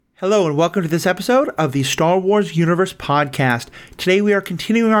Hello and welcome to this episode of the Star Wars Universe Podcast. Today we are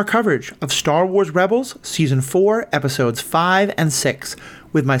continuing our coverage of Star Wars Rebels Season 4, Episodes 5 and 6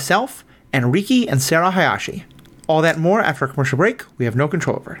 with myself and Riki and Sarah Hayashi. All that and more after a commercial break we have no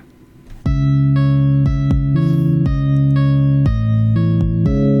control over.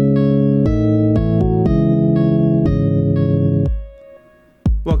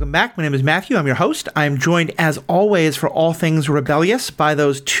 Welcome back. My name is Matthew. I'm your host. I am joined, as always, for all things rebellious by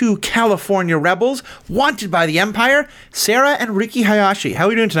those two California rebels wanted by the Empire, Sarah and Riki Hayashi. How are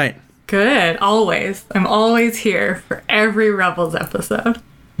we doing tonight? Good. Always. I'm always here for every Rebels episode.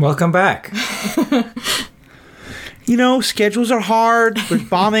 Welcome back. You know, schedules are hard. There's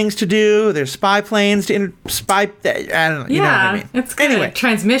bombings to do. There's spy planes to I don't know. You know what I mean. It's good. Anyway,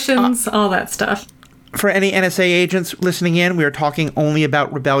 transmissions, all that stuff. For any NSA agents listening in, we are talking only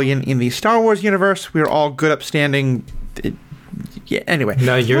about rebellion in the Star Wars universe. We are all good, upstanding. Yeah. Anyway,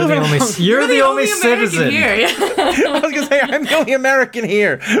 no, you're the only citizen here. Yeah. I was gonna say I'm the only American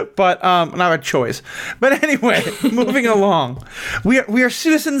here, but not a choice. But anyway, moving along, we are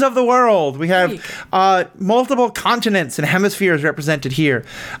citizens of the world. We have multiple continents and hemispheres represented here,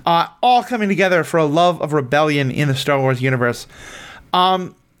 all coming together for a love of rebellion in the Star Wars universe.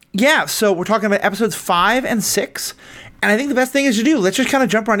 Yeah, so we're talking about episodes 5 and 6, and I think the best thing is to do, let's just kind of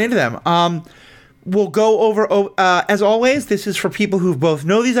jump right into them. We'll go over, as always, this is for people who both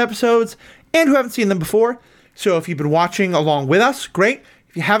know these episodes and who haven't seen them before. So if you've been watching along with us, great.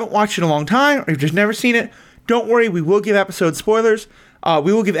 If you haven't watched it in a long time, or you've just never seen it, don't worry, we will give episode spoilers.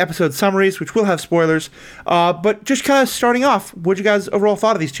 We will give episode summaries, which will have spoilers. But just kind of starting off, what you guys overall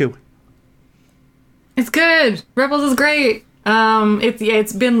thought of these two? It's good. Rebels is great.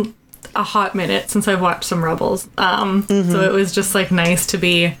 It's been a hot minute since I've watched some Rebels. So it was just like nice to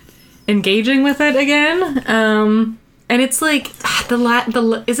be engaging with it again. And it's like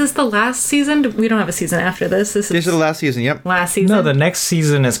is this the last season? We don't have a season after this. This is the last season. Yep. Last season. No, the next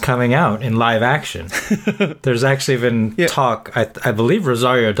season is coming out in live action. There's actually been talk. I believe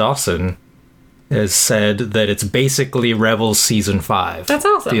Rosario Dawson has said that it's basically Rebels season 5. That's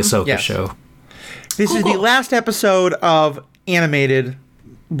awesome. The Ahsoka show. This is the last episode of animated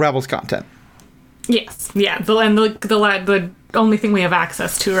Rebels content. Yes, yeah, the only thing we have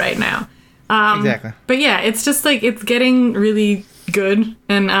access to right now. Exactly. But yeah, it's just like it's getting really good,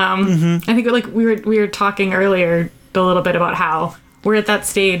 and I think like we were talking earlier a little bit about how we're at that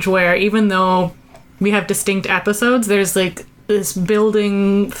stage where even though we have distinct episodes, there's like this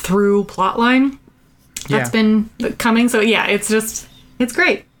building through plotline that's been coming. So yeah, it's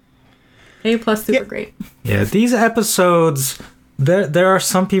great. A+ super great. Yeah, these episodes, there are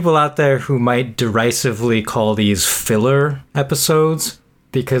some people out there who might derisively call these filler episodes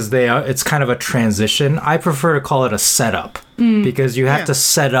because it's kind of a transition. I prefer to call it a setup because you have to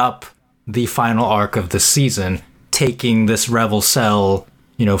set up the final arc of the season, taking this rebel cell,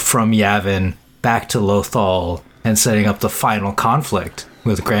 from Yavin back to Lothal and setting up the final conflict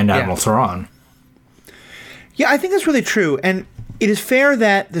with Grand Admiral Thrawn. Yeah, I think that's really true. And it is fair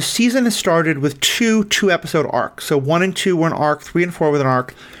that the season has started with two-episode arcs. So 1 and 2 were an arc, 3 and 4 with an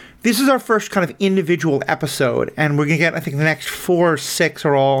arc. This is our first kind of individual episode, and we're going to get, I think, the next 4 or 6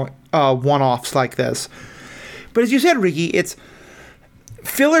 are all one-offs like this. But as you said, Riki, it's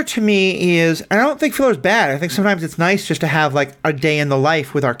filler to me is, and I don't think filler is bad. I think sometimes it's nice just to have like a day in the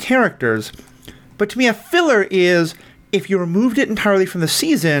life with our characters. But to me, a filler is if you removed it entirely from the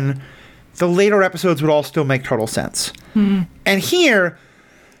season, the later episodes would all still make total sense. And here,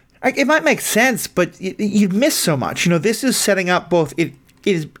 it might make sense, but you'd miss so much. This is setting up both. It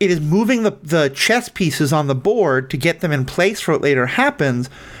is moving the chess pieces on the board to get them in place for what later happens,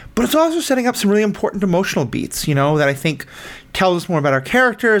 but it's also setting up some really important emotional beats, that I think tells us more about our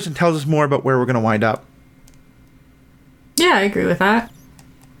characters and tells us more about where we're going to wind up. Yeah, I agree with that.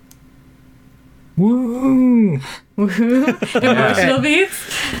 Woo! Emotional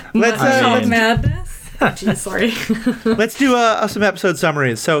beats. Let's madness. Jeez, sorry. Let's do some episode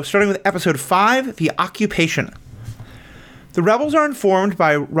summaries. So, starting with episode 5, The Occupation. The rebels are informed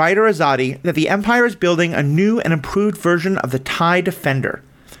by Ryder Azadi that the Empire is building a new and improved version of the TIE Defender.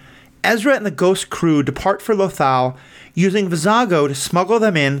 Ezra and the Ghost crew depart for Lothal, using Vizago to smuggle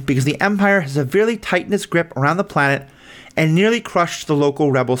them in because the Empire has severely tightened its grip around the planet and nearly crushed the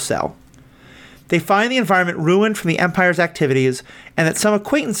local rebel cell. They find the environment ruined from the Empire's activities, and that some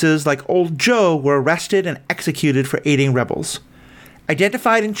acquaintances like Old Joe were arrested and executed for aiding rebels.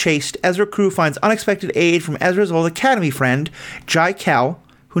 Identified and chased, Ezra crew finds unexpected aid from Ezra's old academy friend, Jai Kel,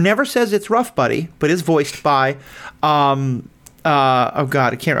 who never says it's rough, buddy, but is voiced by oh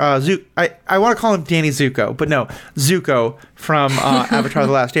god, I can't. I want to call him Danny Zuko, but no, Zuko from Avatar: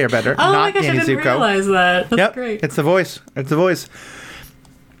 The Last Airbender. Oh not my gosh, Danny I didn't Zuko. realize that. That's great. It's the voice. It's the voice.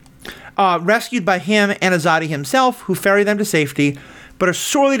 Rescued by him and Azadi himself, who ferry them to safety, but are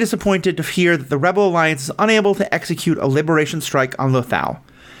sorely disappointed to hear that the Rebel Alliance is unable to execute a liberation strike on Lothal.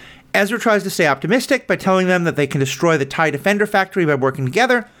 Ezra tries to stay optimistic by telling them that they can destroy the TIE Defender factory by working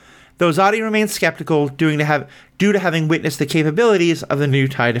together, though Azadi remains skeptical due to having witnessed the capabilities of the new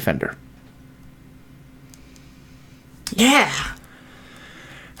TIE Defender. Yeah.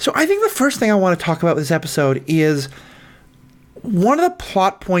 So I think the first thing I want to talk about with this episode is one of the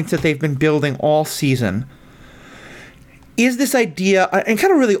plot points that they've been building all season is this idea, and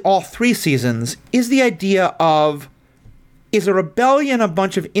kind of really all 3 seasons, is the idea of, is a rebellion a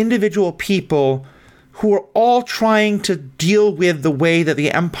bunch of individual people who are all trying to deal with the way that the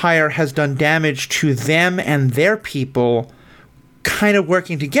Empire has done damage to them and their people kind of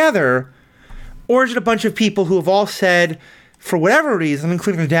working together? Or is it a bunch of people who have all said, for whatever reason,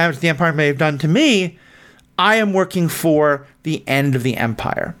 including the damage the Empire may have done to me, I am working for the end of the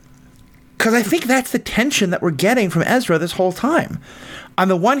Empire? Because I think that's the tension that we're getting from Ezra this whole time. On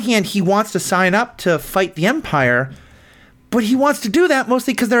the one hand, he wants to sign up to fight the Empire, but he wants to do that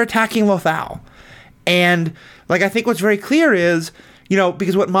mostly because they're attacking Lothal. And, like, I think what's very clear is,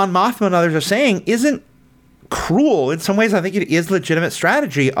 because what Mon Mothma and others are saying isn't cruel. In some ways, I think it is legitimate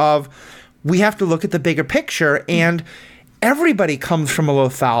strategy of, we have to look at the bigger picture, and everybody comes from a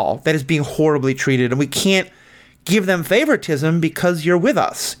Lothal that is being horribly treated, and we can't give them favoritism because you're with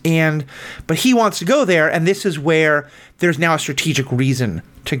us. But he wants to go there, and this is where there's now a strategic reason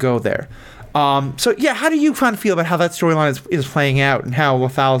to go there. So yeah, how do you kind of feel about how that storyline is playing out and how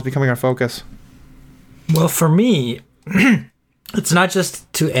Lothal is becoming our focus? Well, for me, it's not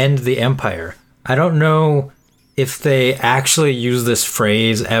just to end the Empire. I don't know if they actually use this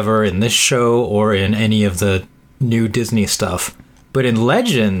phrase ever in this show or in any of the new Disney stuff. But in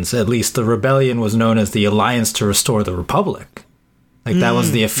Legends, at least, the rebellion was known as the Alliance to Restore the Republic. Like, that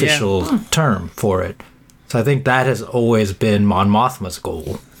was the official term for it. So I think that has always been Mon Mothma's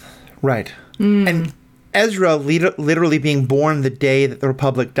goal. Right. And Ezra literally being born the day that the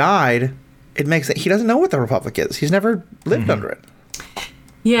Republic died, it makes it, he doesn't know what the Republic is. He's never lived under it.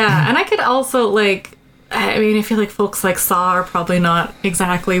 Yeah, and I could also, I feel like folks like Saw are probably not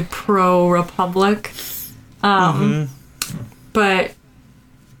exactly pro-Republic. But,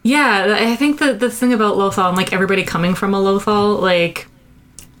 yeah, I think that the thing about Lothal, and, everybody coming from a Lothal,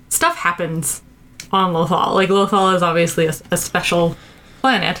 stuff happens on Lothal. Lothal is obviously a special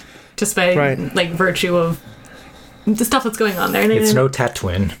planet, just by, virtue of the stuff that's going on there. And it's no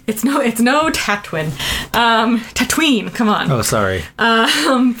Tatooine. It's no Tatooine. Tatooine, come on. Oh, sorry.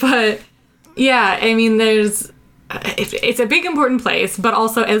 But, yeah, there's... It's a big, important place, but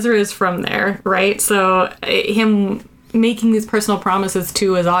also Ezra is from there, right? So him making these personal promises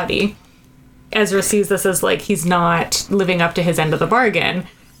to Azadi, Ezra sees this as, he's not living up to his end of the bargain.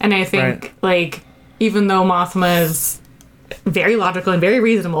 And I think, even though Mothma is very logical and very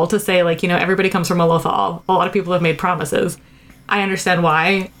reasonable to say, everybody comes from a Lothal, a lot of people have made promises, I understand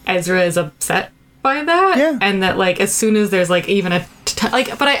why Ezra is upset by that. Yeah. And that, as soon as there's, even a...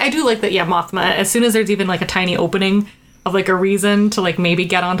 but I do like that, Mothma, as soon as there's even, a tiny opening of, a reason to, hey, maybe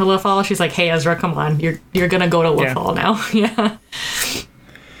get onto Lothal, she's like, hey, Ezra, come on, you're gonna go to Lothal now. Yeah.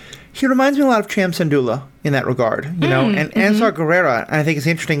 He reminds me a lot of Cham Syndulla in that regard, and Ansar Guerrera, and I think it's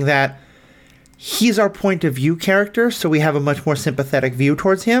interesting that he's our point of view character, so we have a much more sympathetic view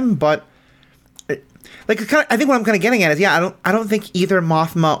towards him, but I think what I'm kind of getting at is, I don't think either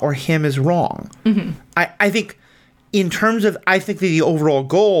Mothma or him is wrong. I think in terms of, I think the overall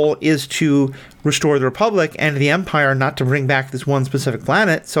goal is to restore the Republic and the Empire, not to bring back this one specific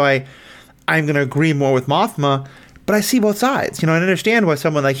planet. So I'm going to agree more with Mothma, but I see both sides. I understand why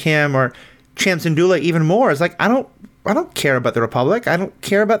someone like him or Cham Syndulla even more is I don't care about the Republic. I don't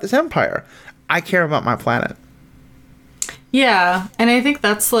care about this Empire. I care about my planet. Yeah, and I think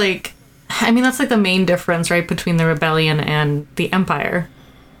that's that's the main difference, right, between the Rebellion and the Empire.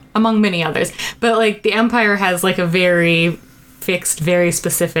 Among many others. But, the Empire has, a very fixed, very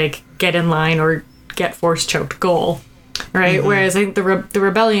specific get in line or get force choked goal, right? Whereas I think the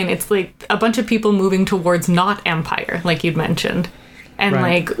Rebellion, it's, a bunch of people moving towards not Empire, like you'd mentioned.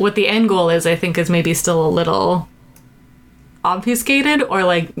 And, what the end goal is, I think, is maybe still a little obfuscated,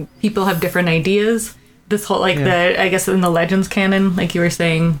 or, people have different ideas. This whole, I guess in the Legends canon, like you were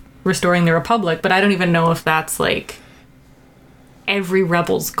saying, restoring the Republic, but I don't even know if that's, every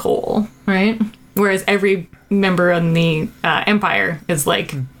rebel's goal, right? Whereas every member in the Empire is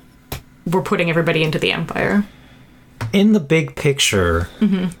we're putting everybody into the Empire. in the big picture,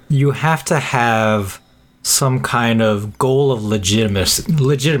 you have to have some kind of goal of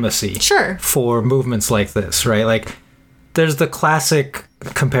legitimacy Sure. for movements like this, right? Like, there's the classic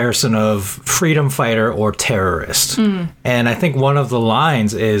comparison of freedom fighter or terrorist. And I think one of the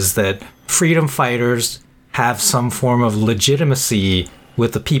lines is that freedom fighters have some form of legitimacy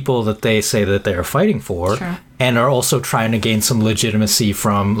with the people that they say that they're fighting for, Sure. and are also trying to gain some legitimacy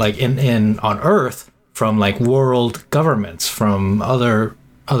from, like, in on Earth, from, like, world governments, from other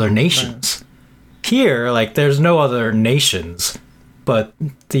nations. Here, like, there's no other nations, but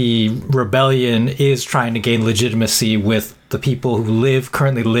the rebellion is trying to gain legitimacy with the people who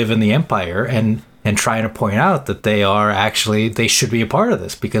currently live in the Empire, and trying to point out that they should be a part of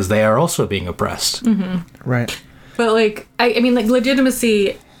this because they are also being oppressed. Right. But, like, I mean, like,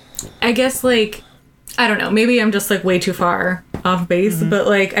 legitimacy, I guess, like, I don't know, maybe I'm just, like, way too far off base, but,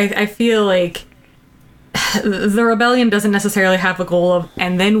 like, I feel like the rebellion doesn't necessarily have a goal of,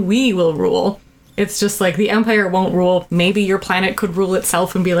 and then we will rule. It's just, like, the Empire won't rule. Maybe your planet could rule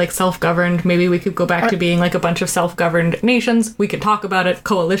itself and be, like, self-governed. Maybe we could go back to being, like, a bunch of self-governed nations. We could talk about it.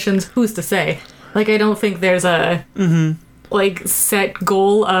 Coalitions. Who's to say? Like, I don't think there's a... like, set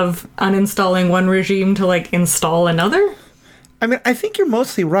goal of uninstalling one regime to, like, install another? I mean, I think you're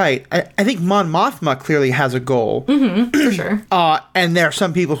mostly right. I think Mon Mothma clearly has a goal. For sure. And there are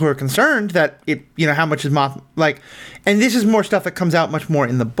some people who are concerned that how much is like, and this is more stuff that comes out much more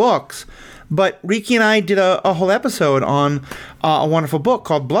in the books. But Riki and I did a whole episode on a wonderful book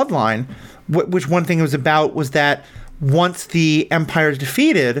called Bloodline, which one thing it was about was that once the Empire is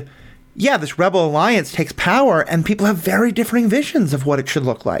defeated, this Rebel Alliance takes power, and people have very differing visions of what it should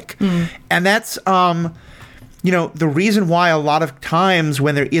look like. And that's, the reason why a lot of times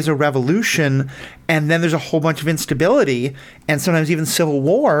when there is a revolution and then there's a whole bunch of instability and sometimes even civil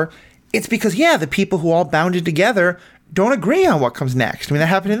war, it's because, the people who all bounded together don't agree on what comes next. I mean, that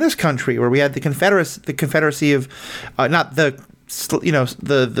happened in this country where we had the Confederacy of, not the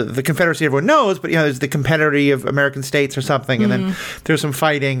Confederacy everyone knows, but there's the Confederacy of American States or something, and then there's some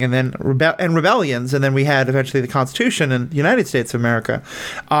fighting, and then rebellions, and then we had eventually the Constitution and the United States of America.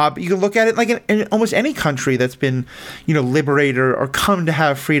 But you can look at it like in almost any country that's been, liberated or come to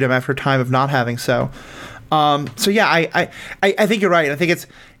have freedom after a time of not having so. I think you're right. I think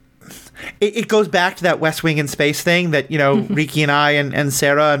it goes back to that West Wing in space thing that, Riki and I and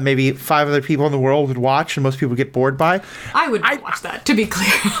Sarah and maybe 5 other people in the world would watch and most people would get bored by. I would not watch that, to be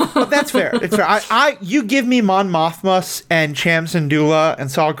clear. That's fair. It's fair. You give me Mon Mothma and Cham Syndulla and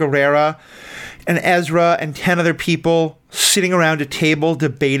Saul Gerrera and Ezra and 10 other people sitting around a table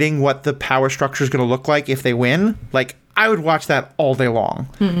debating what the power structure is going to look like if they win. Like, I would watch that all day long.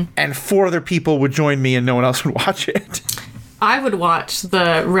 And 4 other people would join me and no one else would watch it. I would watch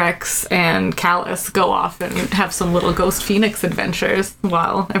the Rex and Callus go off and have some little Ghost Phoenix adventures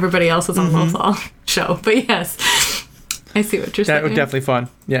while everybody else is on the Lothal show. But yes, I see what you're saying. That would be definitely fun.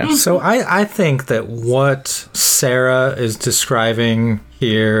 Yeah. So I think that what Sarah is describing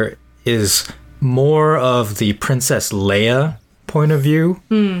here is more of the Princess Leia point of view.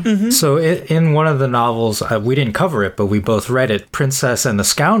 So in one of the novels, we didn't cover it, but we both read it, Princess and the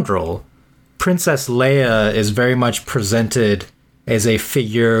Scoundrel. Princess Leia is very much presented as a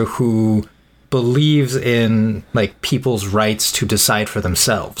figure who believes in, like, people's rights to decide for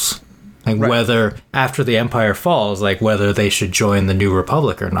themselves. Like, whether, after the Empire falls, like, whether they should join the New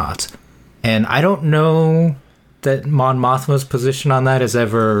Republic or not. And I don't know that Mon Mothma's position on that is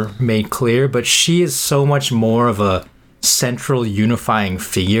ever made clear, but she is so much more of a central unifying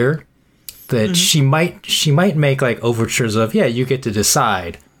figure that she might make, like, overtures of, you get to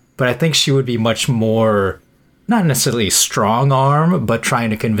decide. But I think she would be much more, not necessarily strong arm, but trying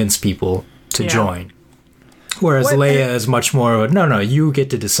to convince people to join. Whereas Leia is much more of a, no, you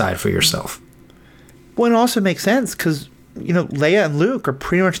get to decide for yourself. Well, it also makes sense because, Leia and Luke are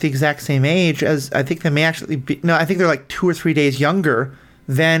pretty much the exact same age as I think they may actually be. No, I think they're like 2 or 3 days younger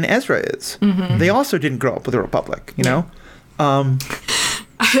than Ezra is. They also didn't grow up with the Republic,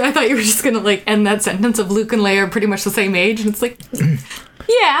 I thought you were just going to, like, end that sentence of Luke and Leia are pretty much the same age. And it's like,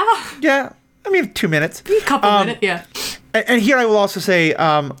 Yeah. I mean, 2 minutes. A couple minutes, yeah. And here I will also say,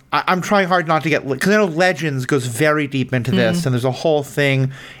 I'm trying hard not to get... Because I know Legends goes very deep into this, and there's a whole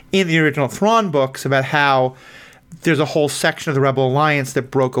thing in the original Thrawn books about how there's a whole section of the Rebel Alliance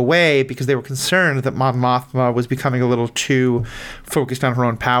that broke away because they were concerned that Mon Mothma was becoming a little too focused on her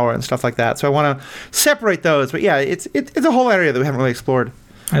own power and stuff like that. So I want to separate those. But yeah, it's a whole area that we haven't really explored.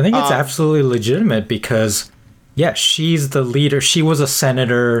 I think it's absolutely legitimate because, she's the leader. She was a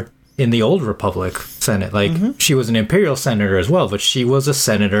senator in the Old Republic Senate. Like, she was an Imperial senator as well, but she was a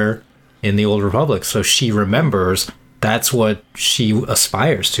senator in the Old Republic. So she remembers that's what she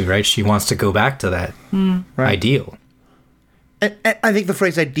aspires to, right? She wants to go back to that ideal. And I think the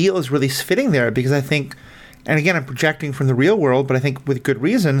phrase ideal is really fitting there because I think, and again, I'm projecting from the real world, but I think with good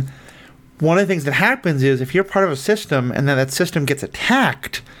reason, one of the things that happens is if you're part of a system and then that system gets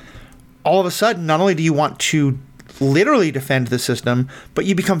attacked, all of a sudden, not only do you want to literally defend the system, but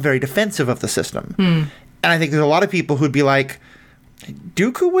you become very defensive of the system. And I think there's a lot of people who'd be like,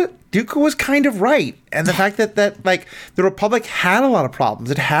 Dooku was kind of right. And the fact that like the Republic had a lot of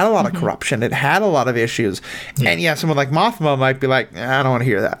problems. It had a lot of corruption. It had a lot of issues. Yeah. And yeah, someone like Mothma might be like, I don't want to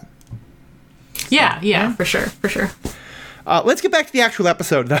hear that. Yeah, for sure. Let's get back to the actual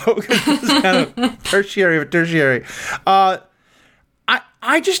episode, though, because this is kind of tertiary.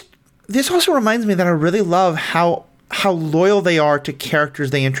 This also reminds me that I really love how loyal they are to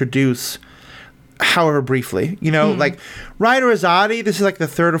characters they introduce, however briefly. You know, like Ryder Azadi, this is like the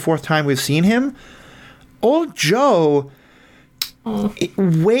third or fourth time we've seen him. Old Joe,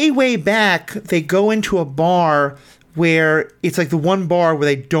 way back, they go into a bar where it's like the one bar where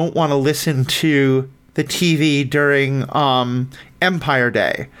they don't want to listen to the TV during Empire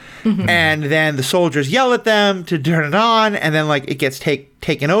Day. And then the soldiers yell at them to turn it on, and then like it gets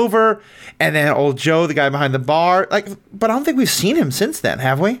taken over, and then old Joe, the guy behind the bar, like, but I don't think we've seen him since then,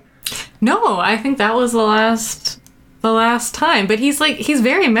 have we? No, I think that was the last time. But he's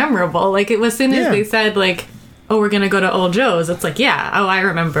very memorable. Like, it was as soon as they said like, oh, we're gonna go to old Joe's, it's like, I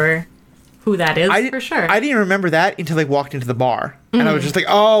remember who that is for sure. I didn't remember that until they walked into the bar. And I was just like,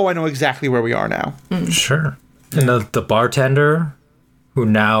 oh, I know exactly where we are now. Sure. And the bartender who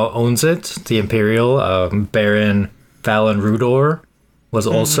now owns it, the Imperial, Baron Valen Rudor, was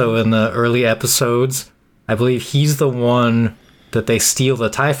also in the early episodes. I believe he's the one that they steal the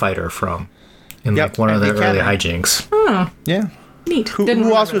TIE fighter from in like one of their early hijinks. Oh. Yeah. Neat.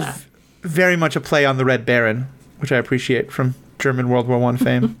 Who also was very much a play on the Red Baron, which I appreciate from German World War I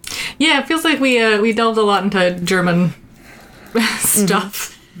fame. Yeah, it feels like we delved a lot into German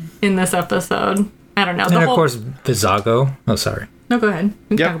stuff in this episode. I don't know. And of course, Vizago. Oh, sorry. No, go ahead.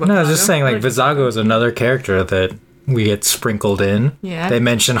 No, I was just saying, like, Vizago is another character that we get sprinkled in. Yeah. They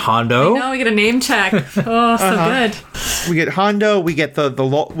mention Hondo. I know, we get a name check. Oh, so good. We get Hondo. We get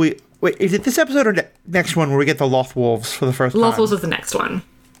wait, is it this episode or next one where we get the Loth Wolves for the first time? Loth Wolves is the next one.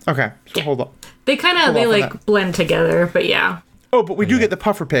 Okay, so hold on. They blend together, but yeah. Oh, but we do get the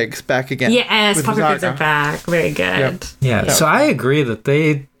Puffer Pigs back again. Yes, Puffer Pigs are back. Very good. Yep. Yeah, so I agree that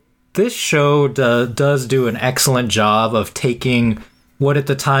this show does do an excellent job of taking what at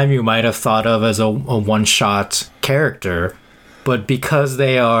the time you might have thought of as a one-shot character, but because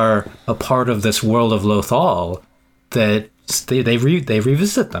they are a part of this world of Lothal, that they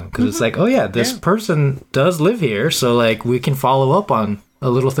revisit them because it's like, oh yeah, this person does live here, so like we can follow up on a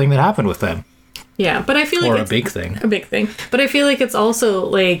little thing that happened with them. Yeah, but I feel like a big thing. A big thing. But I feel like it's also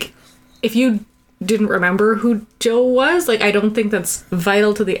like, if you didn't remember who Joe was, like, I don't think that's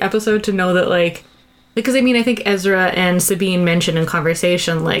vital to the episode to know that, like, because I mean, I think Ezra and Sabine mentioned in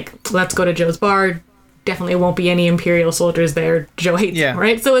conversation, like, let's go to Joe's bar. Definitely won't be any Imperial soldiers there. Joe hates them,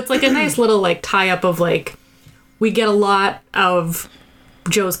 right? So it's like a nice little like tie up of like, we get a lot of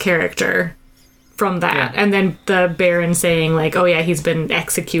Joe's character from that, and then the Baron saying like, oh yeah, he's been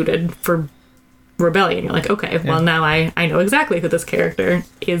executed for rebellion. You're like, okay, well now I know exactly who this character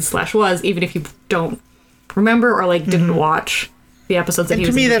is / was, even if you don't remember or like didn't watch the episodes that he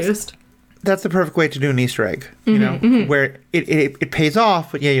was introduced. That's the perfect way to do an Easter egg, you know, where it pays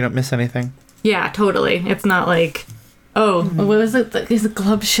off, but you don't miss anything. Yeah, totally. It's not like, oh, what was it? Is it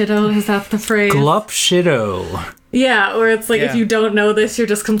glupshido? Is that the phrase? Glupshido. Yeah, or it's like if you don't know this, you're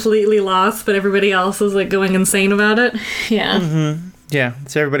just completely lost, but everybody else is like going insane about it. Yeah. Yeah,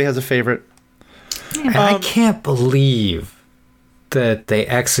 so everybody has a favorite. And I can't believe that they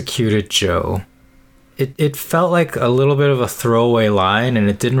executed Joe. It felt like a little bit of a throwaway line, and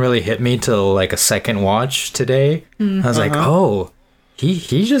it didn't really hit me till like a second watch today. I was like, oh,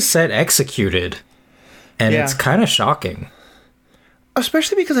 he just said executed. And it's kind of shocking.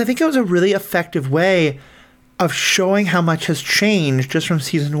 Especially because I think it was a really effective way of showing how much has changed just from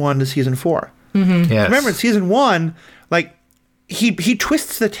season 1 to season 4. Yes. Remember, in season 1, like, he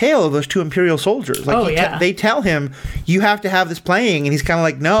twists the tail of those 2 Imperial soldiers. Like, they tell him, you have to have this playing, and he's kind of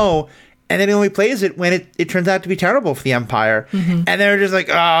like, no. And then he only plays it when it turns out to be terrible for the Empire. And they're just like,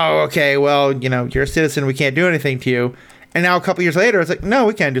 oh, okay, well, you know, you're a citizen, we can't do anything to you. And now a couple years later, it's like, no,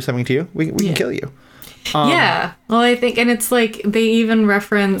 we can't do something to you. We can kill you. Yeah. Well, I think, and it's like, they even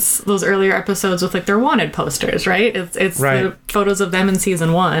reference those earlier episodes with like their wanted posters, right? It's the photos of them in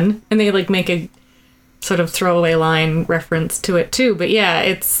season 1. And they like make a sort of throwaway line reference to it too. But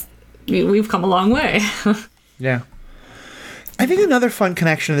yeah, we've come a long way. Yeah. I think another fun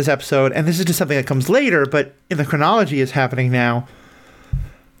connection in this episode, and this is just something that comes later, but in the chronology is happening now.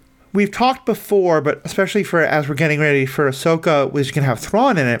 We've talked before, but especially for as we're getting ready for Ahsoka, which can have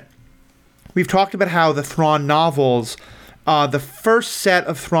Thrawn in it, we've talked about how the Thrawn novels, the first set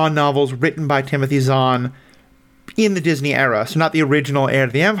of Thrawn novels written by Timothy Zahn in the Disney era, so not the original Heir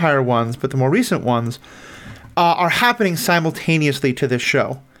to the Empire ones, but the more recent ones, are happening simultaneously to this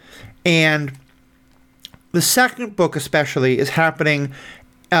show. And the second book especially is happening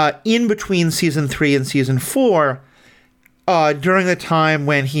in between season 3 and season 4, during the time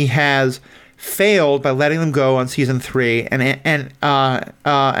when he has failed by letting them go on season 3, and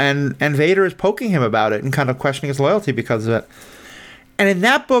Vader is poking him about it and kind of questioning his loyalty because of it. And in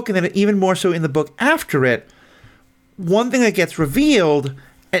that book, and then even more so in the book after it, one thing that gets revealed,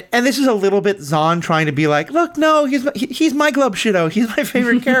 and this is a little bit Zahn trying to be like, look, no, he's my Glub Shido. He's my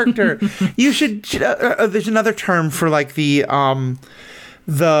favorite character. You should. There's another term for like the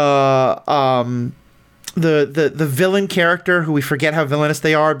villain character who we forget how villainous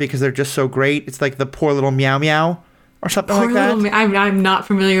they are because they're just so great. It's like the poor little meow meow or something like that. I'm not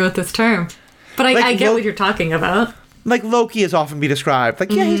familiar with this term, but I get what you're talking about. Like Loki is often be described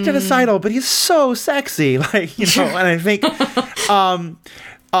like, yeah, he's genocidal, but he's so sexy, like, you know. And I think,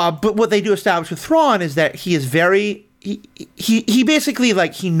 but what they do establish with Thrawn is that he is very he basically,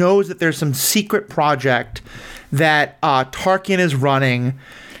 like, he knows that there's some secret project that Tarkin is running,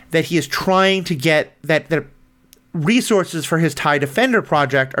 that he is trying to get, that resources for his TIE Defender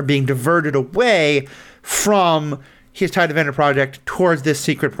project are being diverted away from his TIE Defender project towards this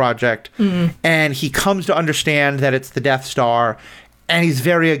secret project. And he comes to understand that it's the Death Star, and he's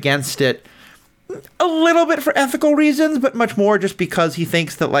very against it. A little bit for ethical reasons, but much more just because he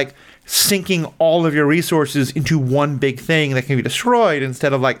thinks that, like, sinking all of your resources into one big thing that can be destroyed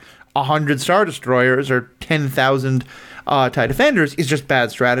instead of, like, 100 Star Destroyers or 10,000 TIE Defenders is just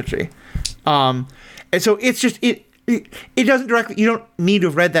bad strategy. And so it's just, it doesn't directly, you don't need to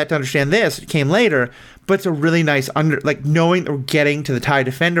have read that to understand this. It came later, but it's a really nice, knowing that we're getting to the TIE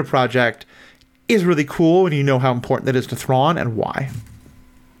Defender project is really cool when you know how important that is to Thrawn and why.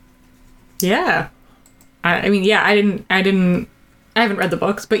 Yeah. I mean, yeah, I haven't read the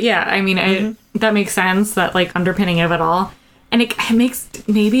books, but yeah, I mean, that makes sense, that, like, underpinning of it all. And it makes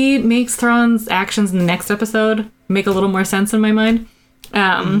Thrawn's actions in the next episode make a little more sense in my mind.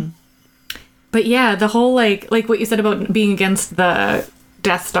 But yeah, the whole, like what you said about being against the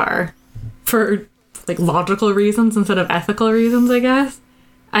Death Star for, like, logical reasons instead of ethical reasons, I guess.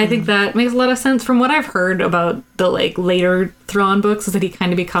 I think that makes a lot of sense. From what I've heard about the, like, later Thrawn books is that he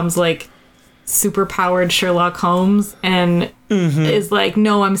kind of becomes, like, super-powered Sherlock Holmes and is like,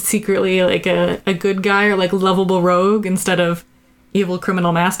 no, I'm secretly, like, a good guy or, like, lovable rogue instead of evil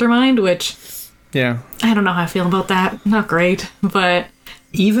criminal mastermind, which, yeah, I don't know how I feel about that. Not great, but...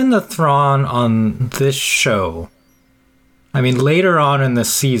 Even the Thrawn on this show, I mean, later on in the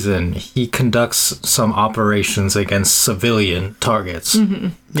season, he conducts some operations against civilian targets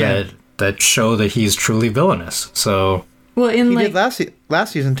that show that he's truly villainous. So, well, he did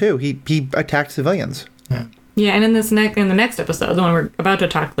last season too. He attacked civilians. Yeah, and in the next episode, the one we're about to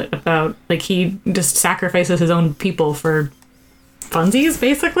talk about, like, he just sacrifices his own people for funsies,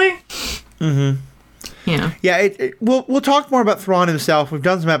 basically. Yeah. We'll talk more about Thrawn himself. We've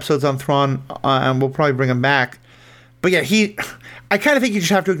done some episodes on Thrawn, and we'll probably bring him back. But yeah, I kind of think you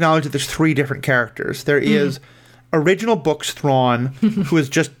just have to acknowledge that there's three different characters. There is original books Thrawn, who is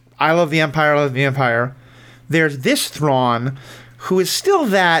just, I love the Empire. There's this Thrawn, who is still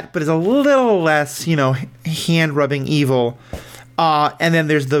that, but is a little less, hand-rubbing evil. And then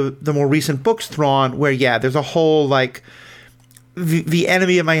there's the more recent books Thrawn, where, yeah, there's a whole, like, the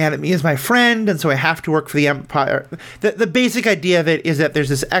enemy of my enemy is my friend, and so I have to work for the Empire. The basic idea of it is that there's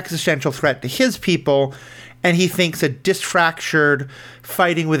this existential threat to his people, and he thinks a disfractured,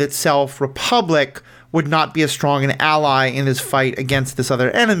 fighting with itself republic would not be as strong an ally in his fight against this other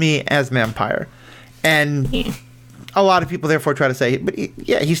enemy as an empire. And a lot of people therefore try to say, but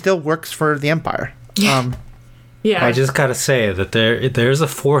he still works for the Empire. Yeah. I just gotta say that there's a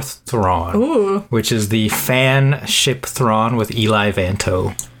fourth Thrawn, which is the fan ship Thrawn with Eli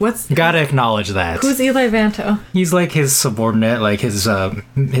Vanto. Gotta acknowledge that. Who's Eli Vanto? He's like his subordinate, like his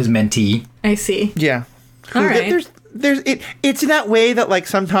mentee. I see. Yeah. All right. It's in that way that, like,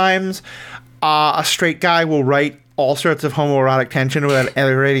 sometimes a straight guy will write all sorts of homoerotic tension without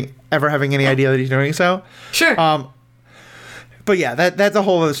ever having any idea that he's doing so. Sure. But yeah, that's a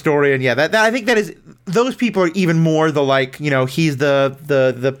whole other story, and yeah, that I think that is, those people are even more the, like, he's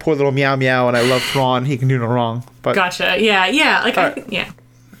the poor little meow meow, and I love Thrawn, he can do no wrong. But gotcha. Yeah, like,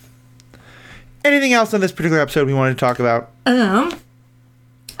 Anything else on this particular episode we wanted to talk about?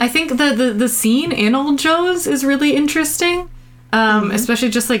 I think the scene in Old Joe's is really interesting. Especially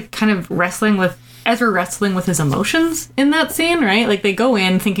just like kind of Ezra wrestling with his emotions in that scene, right? Like they go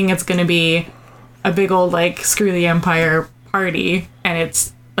in thinking it's going to be a big old like screw the Empire party, and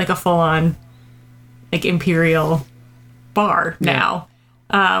it's like a full on like Imperial bar now.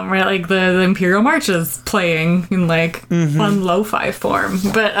 Where like the Imperial March is playing in like fun lo-fi form.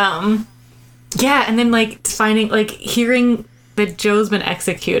 But yeah, and then like finding like hearing that Joe's been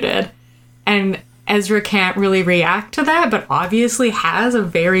executed, and Ezra can't really react to that, but obviously has a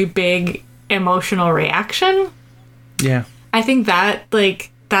very big emotional reaction. Yeah. I think that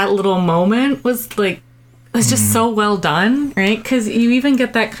like that little moment was just so well done, right? Because you even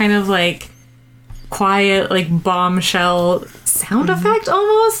get that kind of like quiet like bombshell sound effect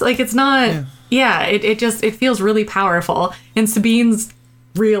almost. Like it's not it feels really powerful. And Sabine's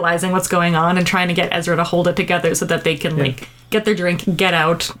realizing what's going on and trying to get Ezra to hold it together so that they can like get their drink, get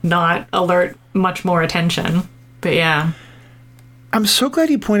out, not alert much more attention. But yeah. I'm so glad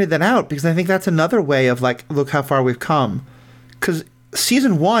you pointed that out, because I think that's another way of like, look how far we've come. Because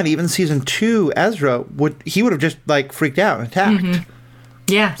season 1, even season 2, Ezra would have just like freaked out and attacked.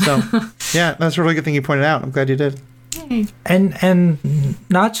 Yeah. So yeah, that's a really good thing you pointed out. I'm glad you did. And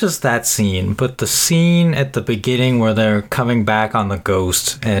not just that scene, but the scene at the beginning where they're coming back on the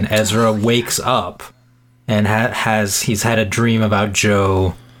ghost and Ezra wakes up and he's had a dream about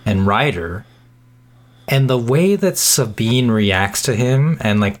Joe and Ryder. And the way that Sabine reacts to him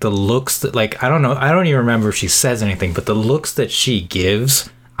and like the looks that like I don't even remember if she says anything, but the looks that she gives,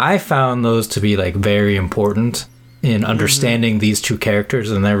 I found those to be like very important in understanding these two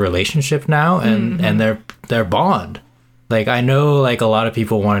characters and their relationship now and their bond. Like I know like a lot of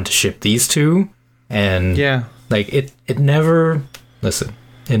people wanted to ship these two, and like it never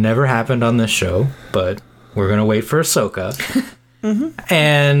happened on this show, but we're gonna wait for Ahsoka.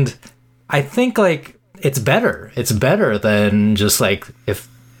 And I think like it's better than just like if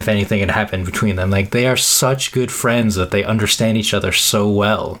anything had happened between them. Like they are such good friends that they understand each other so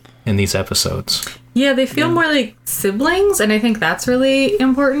well in these episodes. Yeah, they feel more like siblings, and I think that's really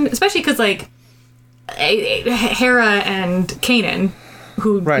important, especially because like Hera and Kanan,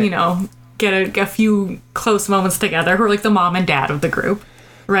 who you know get a few close moments together, who are like the mom and dad of the group,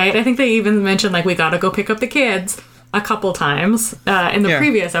 right? I think they even mentioned like we gotta go pick up the kids a couple times in the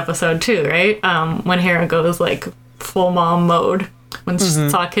previous episode too, right? When Hera goes like full mom mode when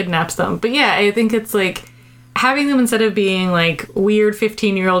Saw kidnaps them. But yeah, I think it's like having them, instead of being like weird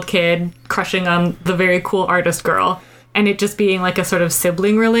 15-year-old kid crushing on the very cool artist girl, and it just being like a sort of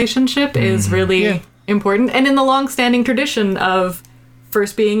sibling relationship is really important. And in the long-standing tradition of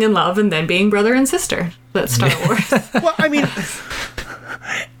first being in love and then being brother and sister, that's Star Wars. Well, I mean,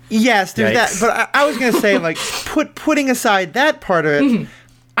 yes, there's that. But I was going to say, like, putting aside that part of it,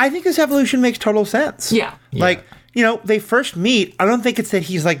 I think this evolution makes total sense. Yeah. Like, you know, they first meet. I don't think it's that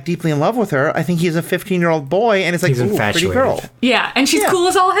he's like deeply in love with her. I think he's a 15-year-old boy, and it's like, ooh, pretty girl. Yeah, and she's cool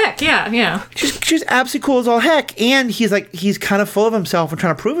as all heck. Yeah. She's absolutely cool as all heck, and he's kind of full of himself and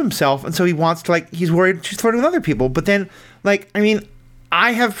trying to prove himself, and so he wants to like, he's worried she's flirting with other people. But then, like, I mean,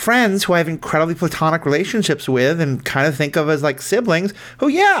 I have friends who I have incredibly platonic relationships with and kind of think of as like siblings who,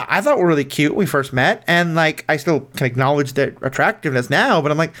 yeah, I thought were really cute when we first met. And like, I still can acknowledge their attractiveness now, but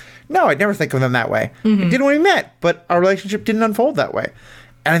I'm like, no, I'd never think of them that way. I didn't when we met, but our relationship didn't unfold that way.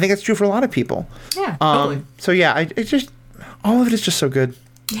 And I think that's true for a lot of people. Yeah, totally. So yeah, it just, all of it is just so good.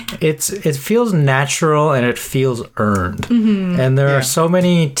 It feels natural and it feels earned. And there are so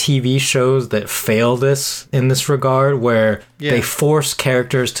many TV shows that fail this in this regard, where they force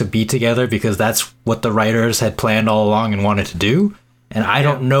characters to be together because that's what the writers had planned all along and wanted to do. And I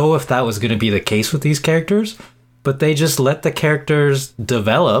don't know if that was going to be the case with these characters, but they just let the characters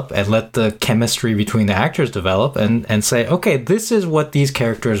develop and let the chemistry between the actors develop and say, okay, this is what these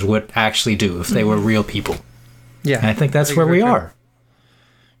characters would actually do if they were real people. Yeah. And I think that's where we are.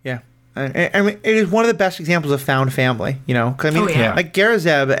 Yeah. I mean, it is one of the best examples of found family, you know? 'Cause I mean, like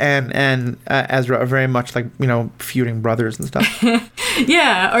Garazeb and Ezra are very much like, you know, feuding brothers and stuff.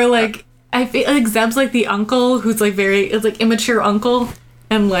 Yeah, or like, I feel like Zeb's like the uncle who's like it's like immature uncle.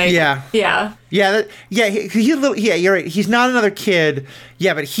 And like, you're right. He's not another kid.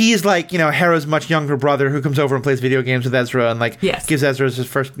 Yeah, but he's like, you know, Hera's much younger brother who comes over and plays video games with Ezra and like gives Ezra his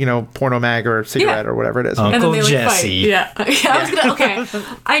first, you know, porno mag or cigarette or whatever it is. Uncle and then they, like, Jesse.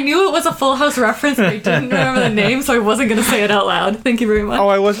 I knew it was a Full House reference, but I didn't remember the name, so I wasn't going to say it out loud. Thank you very much. Oh,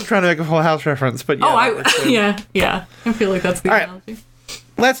 I wasn't trying to make a Full House reference, but yeah. I feel like that's the analogy.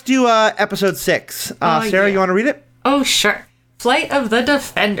 Let's do episode 6. Sarah, you want to read it? Oh, sure. Flight of the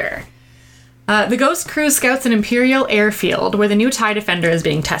Defender. The Ghost crew scouts an Imperial airfield where the new TIE Defender is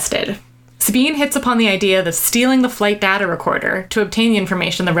being tested. Sabine hits upon the idea of stealing the flight data recorder to obtain the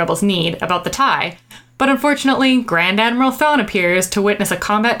information the rebels need about the TIE, but unfortunately, Grand Admiral Thrawn appears to witness a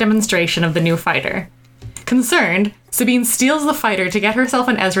combat demonstration of the new fighter. Concerned, Sabine steals the fighter to get herself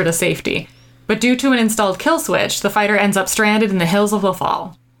and Ezra to safety, but due to an installed kill switch, the fighter ends up stranded in the hills of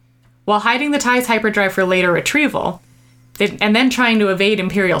Lothal. While hiding the TIE's hyperdrive for later retrieval, and then trying to evade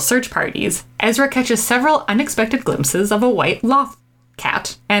Imperial search parties, Ezra catches several unexpected glimpses of a white Loth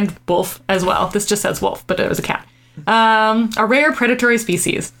cat, and wolf as well. This just says wolf, but it was a cat. A rare predatory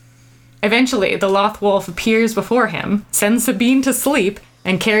species. Eventually, the Loth wolf appears before him, sends Sabine to sleep,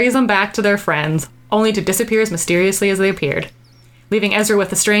 and carries them back to their friends, only to disappear as mysteriously as they appeared, leaving Ezra with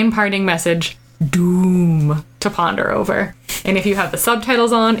the strange parting message, Doom, to ponder over. And if you have the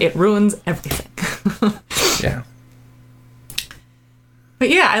subtitles on, it ruins everything. Yeah. But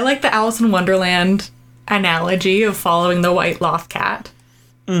yeah, I like the Alice in Wonderland analogy of following the white Loth cat.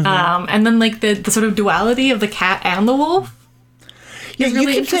 Mm-hmm. And then like the sort of duality of the cat and the wolf. Yeah,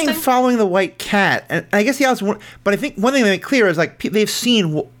 really you keep saying following the white cat, and I guess the Alice, but I think one thing they make clear is like they've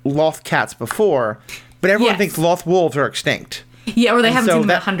seen Loth cats before, but everyone thinks Loth wolves are extinct. Yeah, or they haven't seen them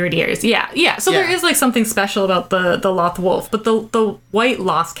in 100 years. Yeah. So there is like something special about the Loth wolf, but the white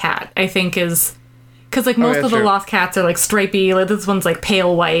Loth cat, I think, is because like most of the Loth cats are like stripy. Like this one's like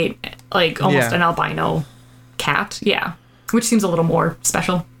pale white, like almost an albino cat. Yeah, which seems a little more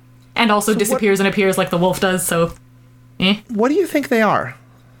special, and also disappears and appears like the wolf does. So, What do you think they are?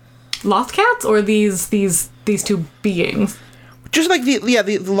 Loth cats or these two beings? Just like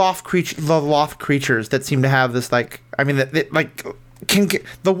the Loth creatures that seem to have this like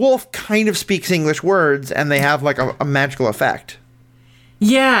the wolf kind of speaks English words and they have like a magical effect.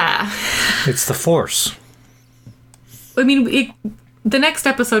 Yeah, it's the Force. I mean, the next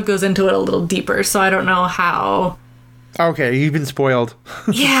episode goes into it a little deeper, so I don't know how. Okay, you've been spoiled.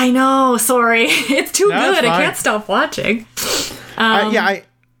 Yeah, I know. Sorry, it's too good. I can't stop watching.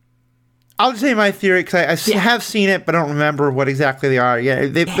 I'll just say my theory because I have seen it, but I don't remember what exactly they are. Yeah,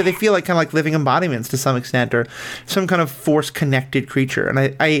 but they feel like kind of like living embodiments to some extent, or some kind of Force-connected creature.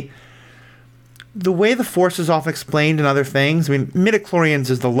 And the way the Force is often explained in other things, I mean, midichlorians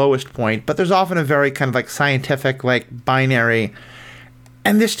is the lowest point, but there's often a very kind of like scientific, like binary.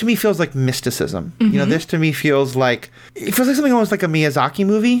 And this to me feels like mysticism. Mm-hmm. You know, this to me feels like something almost like a Miyazaki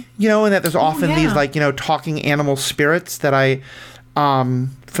movie. You know, and that there's often these like talking animal spirits that I.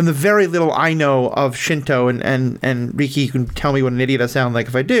 From the very little I know of Shinto and Riki, you can tell me what an idiot I sound like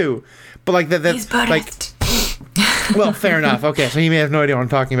if I do, but like that's like, well, fair enough. Okay, so you may have no idea what I'm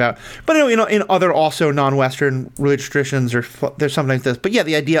talking about, but in other also non-Western religious traditions, there's sometimes this, but yeah,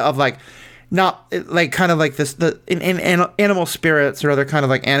 the idea of like not like kind of like this in animal spirits or other kind of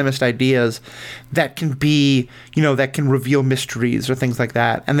like animist ideas that can be that can reveal mysteries or things like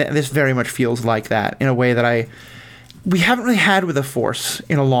that, and this very much feels like that in a way that we haven't really had with the Force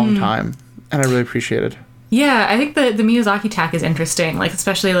in a long time, and I really appreciate it. Yeah, I think the Miyazaki tack is interesting, like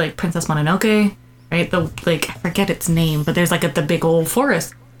especially like Princess Mononoke, right? I forget its name, but there's like the big old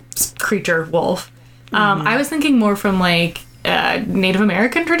forest creature wolf. I was thinking more from like Native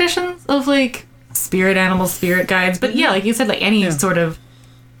American traditions of like spirit animals, spirit guides, but yeah, like you said, like any sort of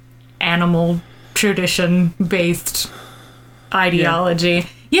animal tradition based ideology.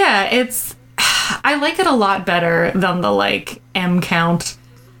 Yeah, it's. I like it a lot better than the like M count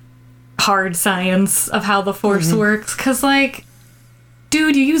hard science of how the Force works, because like,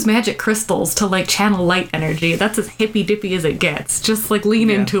 dude, you use magic crystals to like channel light energy. That's as hippy dippy as it gets. Just like lean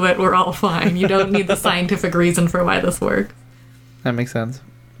into it, we're all fine. You don't need the scientific reason for why this works. That makes sense.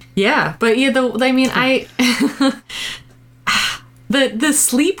 Yeah, but yeah, the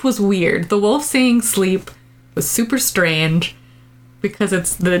sleep was weird. The wolf saying sleep was super strange because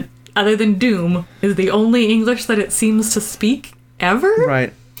it's other than Doom, is the only English that it seems to speak ever.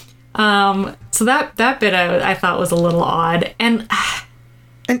 Right. So that bit I thought was a little odd. And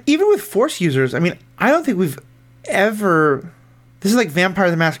even with Force users, I mean, I don't think we've ever... This is like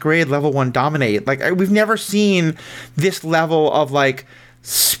Vampire the Masquerade level 1 dominate. Like, we've never seen this level of, like,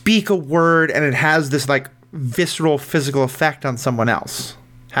 speak a word and it has this, like, visceral physical effect on someone else.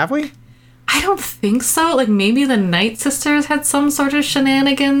 Have we? I don't think so. Like, maybe the Night Sisters had some sort of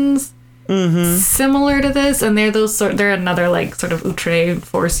shenanigans similar to this, and they're another like sort of outre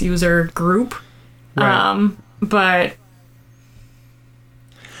Force user group. Right. But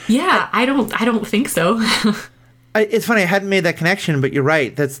yeah, I don't think so. It's funny, I hadn't made that connection, but you're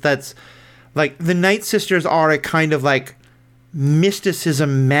right. That's like the Night Sisters are a kind of like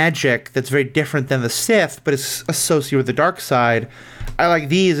mysticism magic that's very different than the Sith, but it's associated with the dark side. I like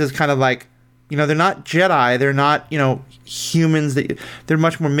these as kind of like You know, they're not Jedi. They're not, you know, humans. They're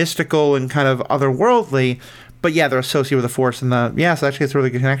much more mystical and kind of otherworldly. But yeah, they're associated with the Force, and so actually it's a really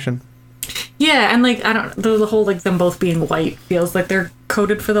good connection. Yeah, and like, I don't, the whole like them both being white feels like they're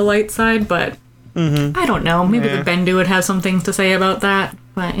coded for the light side, but I don't know. Maybe the Bendu would have some things to say about that,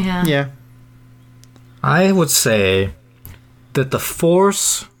 but yeah. Yeah. I would say that the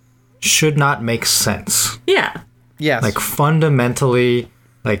Force should not make sense. Yeah. Yes. Like, fundamentally,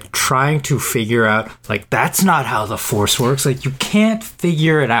 like, trying to figure out, like, that's not how the Force works. Like, you can't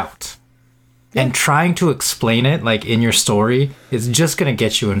figure it out. Yeah. And trying to explain it, like, in your story is just going to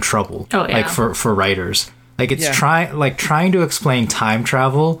get you in trouble. Oh, yeah. Like, for writers. Like, it's trying to explain time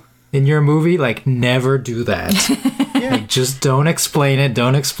travel in your movie, like, never do that. Like, just don't explain it.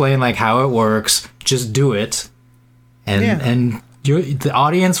 Don't explain, like, how it works. Just do it. And the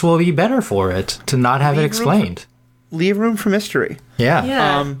audience will be better for it to not have it explained. Leave room for mystery.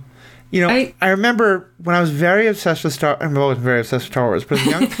 Yeah. You know, I remember when I was very obsessed with I'm always very obsessed with Star Wars, but as a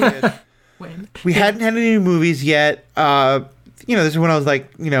young kid, we hadn't had any movies yet. You know, this is when I was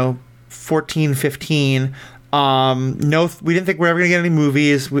like, 14, 15. No, we didn't think we were ever going to get any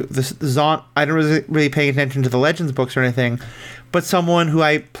movies. I didn't really pay attention to the Legends books or anything. But someone who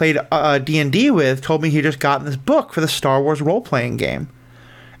I played D&D with told me he just gotten this book for the Star Wars role-playing game.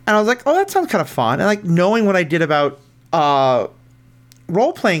 And I was like, oh, that sounds kind of fun. And like knowing what I did about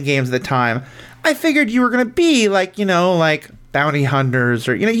role-playing games at the time, I figured you were going to be like, like bounty hunters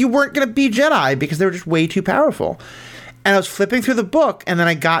or, you weren't going to be Jedi because they were just way too powerful. And I was flipping through the book, and then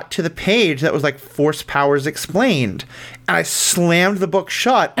I got to the page that was like Force Powers Explained. And I slammed the book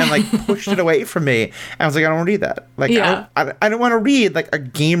shut and like pushed it away from me. And I was like, I don't want to read that. Like, I don't want to read like a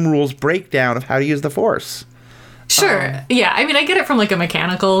game rules breakdown of how to use the Force. Sure. Yeah. I mean, I get it from like a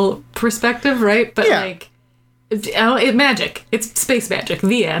mechanical perspective, right? But like, it's magic. It's space magic.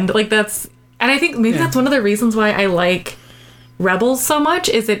 The end. Like and I think maybe that's one of the reasons why I like Rebels so much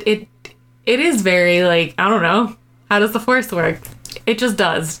is it is very like, I don't know. How does the Force work? It just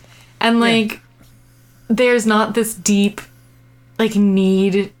does. And, like, there's not this deep, like,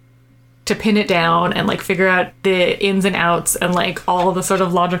 need to pin it down and, like, figure out the ins and outs and, like, all the sort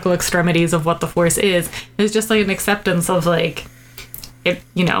of logical extremities of what the Force is. There's just, like, an acceptance of, like, it,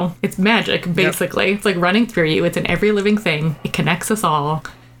 it's magic, basically. Yep. It's, like, running through you. It's in every living thing. It connects us all.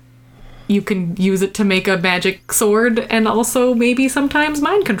 You can use it to make a magic sword and also maybe sometimes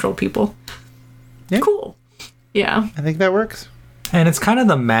mind control people. Yeah. Cool. Yeah. I think that works. And it's kind of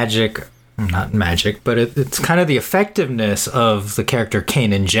the not magic, but it's kind of the effectiveness of the character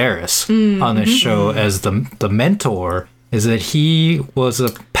Kanan Jarrus on this show as the mentor, is that he was a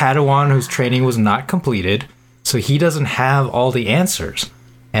Padawan whose training was not completed, so he doesn't have all the answers.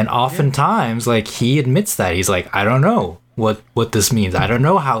 And oftentimes, like, he admits that. He's like, I don't know what this means. I don't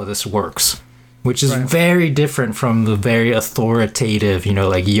know how this works. Which is very different from the very authoritative,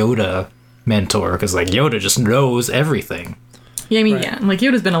 like Yoda mentor, because like Yoda just knows everything. Yeah, I mean, like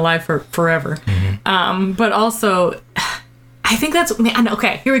Yoda's been alive for forever. But also, I think that's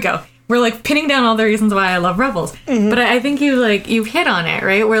okay. Here we go. We're like pinning down all the reasons why I love Rebels, but I think you've hit on it,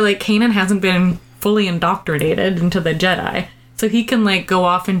 right? Where like Kanan hasn't been fully indoctrinated into the Jedi, so he can like go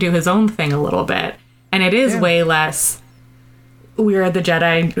off and do his own thing a little bit, and it is way less. We are the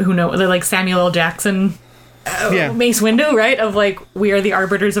Jedi who know, like Samuel L. Jackson. Mace Windu, right? Of like, we are the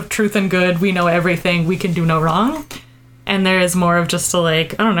arbiters of truth and good. We know everything. We can do no wrong. And there is more of just to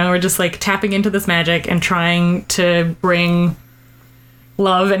like, I don't know, we're just like tapping into this magic and trying to bring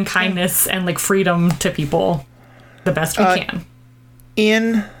love and kindness and like freedom to people the best we can.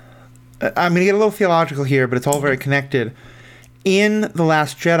 I'm going to get a little theological here, but it's all very connected. In The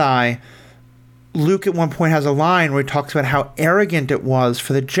Last Jedi, Luke at one point has a line where he talks about how arrogant it was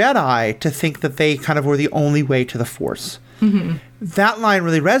for the Jedi to think that they kind of were the only way to the Force. That line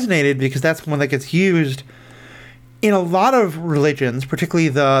really resonated because that's one that gets used in a lot of religions, particularly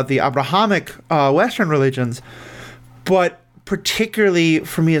the Abrahamic Western religions, but particularly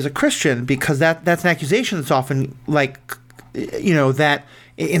for me as a Christian, because that's an accusation that's often like, that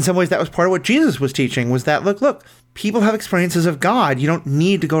in some ways that was part of what Jesus was teaching, was that, look, people have experiences of God. You don't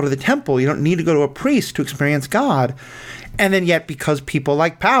need to go to the temple. You don't need to go to a priest to experience God. And then yet, because people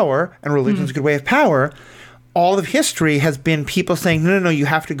like power, and religion's a good way of power, all of history has been people saying, no, you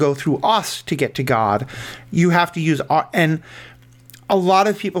have to go through us to get to God. You have to use and a lot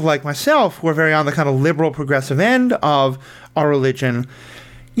of people like myself who are very on the kind of liberal progressive end of our religion,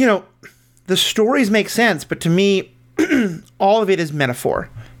 the stories make sense, but to me, all of it is metaphor.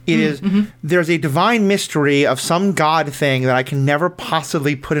 It is, there's a divine mystery of some God thing that I can never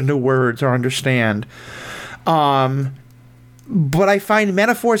possibly put into words or understand. But I find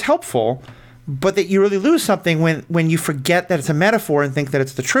metaphors helpful but that you really lose something when you forget that it's a metaphor and think that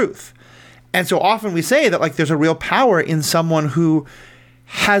it's the truth. And so often we say that like there's a real power in someone who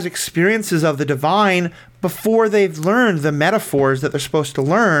has experiences of the divine before they've learned the metaphors that they're supposed to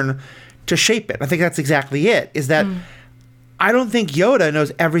learn to shape it. I think that's exactly it, is that I don't think Yoda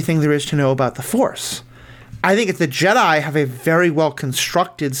knows everything there is to know about the Force. I think it's the Jedi have a very well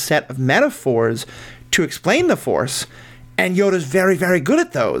constructed set of metaphors to explain the Force, and Yoda's very, very good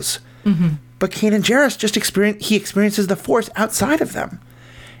at those. But Kanan Jarrus just experiences the Force outside of them.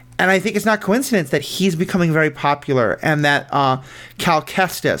 And I think it's not coincidence that he's becoming very popular, and that Cal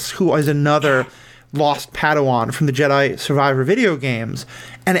Kestis, who is another lost Padawan from the Jedi Survivor video games,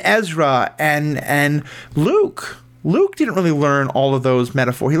 and Ezra and Luke. Luke didn't really learn all of those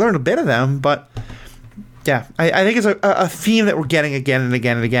metaphors. He learned a bit of them, but yeah, I think it's a theme that we're getting again and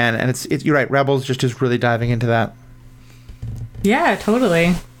again and again, and it's you're right, Rebels just is really diving into that. Yeah,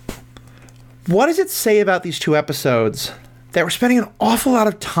 totally. What does it say about these 2 episodes that we're spending an awful lot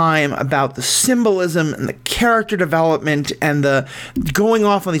of time about the symbolism and the character development and the going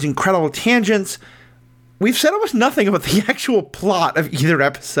off on these incredible tangents? We've said almost nothing about the actual plot of either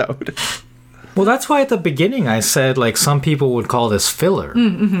episode. Well, that's why at the beginning I said, like, some people would call this filler.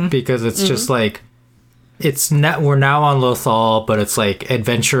 Because it's just like, we're now on Lothal, but it's like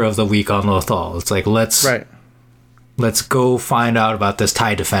adventure of the week on Lothal. It's like, let's go find out about this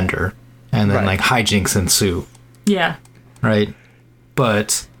TIE Defender. And then, like, hijinks ensue. Yeah. Right?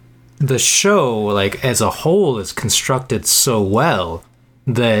 But the show, like, as a whole is constructed so well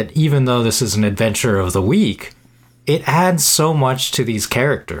that even though this is an adventure of the week, it adds so much to these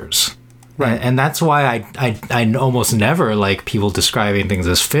characters. Right. And that's why I almost never like people describing things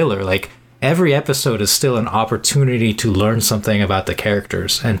as filler. Like, every episode is still an opportunity to learn something about the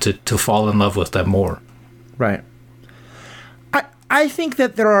characters and to fall in love with them more. Right. I think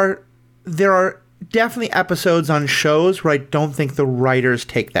that there are definitely episodes on shows where I don't think the writers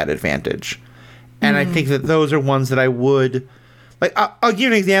take that advantage. And I think that those are ones that I would... Like, I'll give you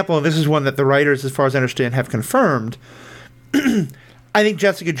an example, and this is one that the writers, as far as I understand, have confirmed. I think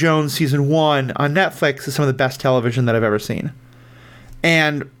Jessica Jones Season 1 on Netflix is some of the best television that I've ever seen.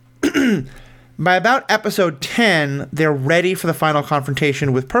 And by about episode 10, they're ready for the final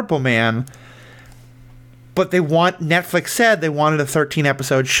confrontation with Purple Man. But Netflix said they wanted a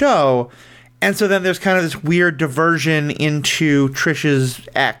 13-episode show. And so then there's kind of this weird diversion into Trish's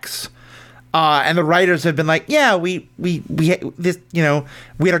ex. And the writers have been like, yeah, we had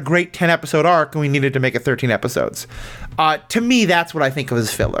a great 10-episode arc and we needed to make it 13 episodes. To me, that's what I think of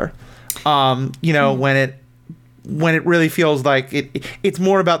as filler. When it really feels like it's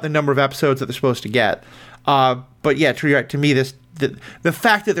more about the number of episodes that they're supposed to get. But yeah, to me, the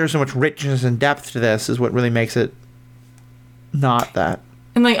fact that there's so much richness and depth to this is what really makes it not that.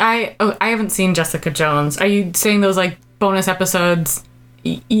 And like I haven't seen Jessica Jones. Are you saying those like bonus episodes?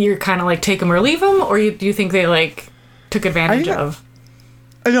 You're kind of like take them or leave them, or do you think they like took advantage of?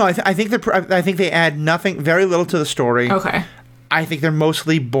 No, I think they add very little to the story. Okay. I think they're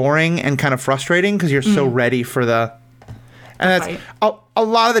mostly boring and kind of frustrating because you're so ready for the. And that's a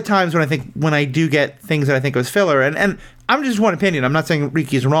lot of the times when I do get things that I think was filler, and I'm just one opinion. I'm not saying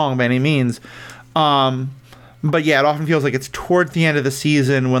Riki's wrong by any means, but yeah, it often feels like it's towards the end of the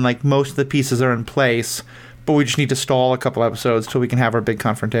season when like most of the pieces are in place. But we just need to stall a couple episodes till we can have our big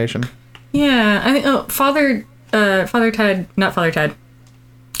confrontation. Yeah, I think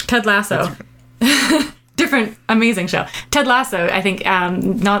Ted Lasso. Different, amazing show. Ted Lasso, I think,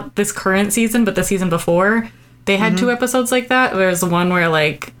 not this current season, but the season before, they had 2 episodes like that. There's the one where,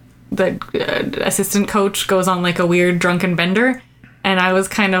 like, the assistant coach goes on, like, a weird drunken bender, and I was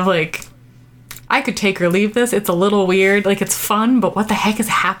kind of like, I could take or leave this. It's a little weird. Like, it's fun, but what the heck is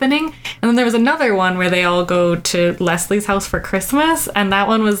happening? And then there was another one where they all go to Leslie's house for Christmas, and that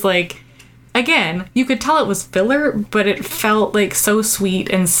one was, like, again, you could tell it was filler, but it felt, like, so sweet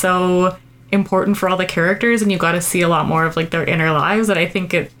and so important for all the characters, and you got to see a lot more of, like, their inner lives, that I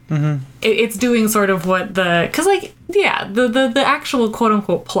think it's doing sort of what because, like, yeah, the actual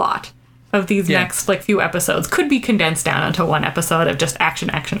quote-unquote plot of these next, like, few episodes could be condensed down into one episode of just action,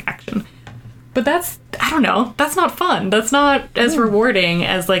 action, action. But that's not fun. That's not as rewarding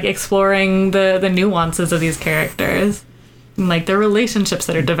as, like, exploring the nuances of these characters. And, like, the relationships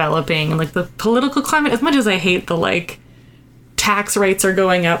that are developing and, like, the political climate. As much as I hate the, like, tax rates are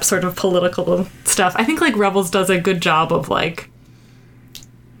going up sort of political stuff, I think, like, Rebels does a good job of, like,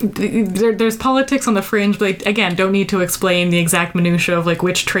 there's politics on the fringe, but, like, again, don't need to explain the exact minutia of, like,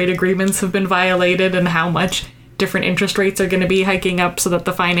 which trade agreements have been violated and how much different interest rates are going to be hiking up so that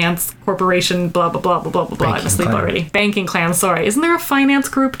the finance corporation, blah, blah, blah, blah, blah, blah, blah. I'm asleep already. Banking clan, sorry. Isn't there a finance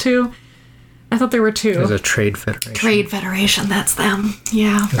group, too? I thought there were two. There's a trade federation. Trade Federation, that's them.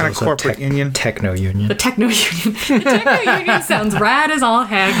 Yeah. And a corporate union. Techno union. The techno union. The techno union sounds rad as all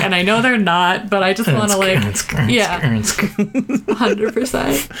heck, and I know they're not, but I just want to yeah,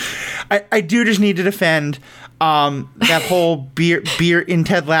 100%. I do just need to defend that whole beard in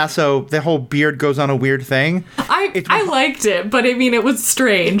Ted Lasso. The whole beard goes on a weird thing. I liked it, but I mean, it was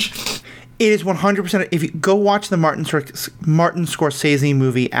strange. It is 100%. If you go watch the Martin Scorsese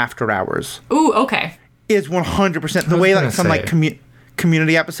movie After Hours. Ooh, okay. It is 100%. The way like some like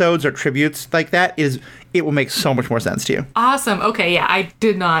community episodes or tributes like that it will make so much more sense to you. Awesome. Okay, yeah, I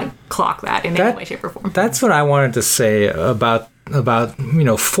did not clock that in any way, shape, or form. That's what I wanted to say about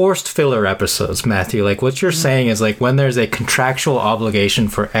forced filler episodes, Matthew. Like what you're saying is like when there's a contractual obligation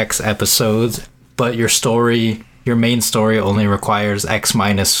for X episodes, but your main story only requires X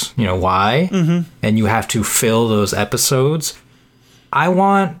minus, Y, and you have to fill those episodes. I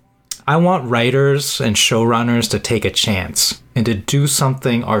want writers and showrunners to take a chance and to do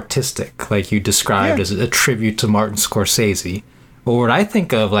something artistic, like you described as a tribute to Martin Scorsese. But what I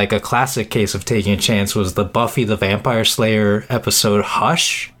think of like a classic case of taking a chance was the Buffy the Vampire Slayer episode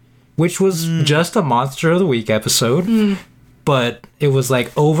Hush, which was just a Monster of the Week episode. But it was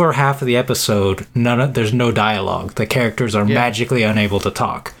like over half of the episode, there's no dialogue. The characters are magically unable to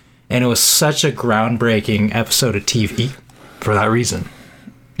talk. And it was such a groundbreaking episode of TV for that reason.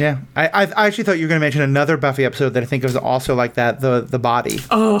 Yeah. I actually thought you were going to mention another Buffy episode that I think was also like that, the Body.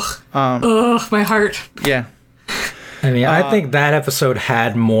 My heart. Yeah. I mean, I think that episode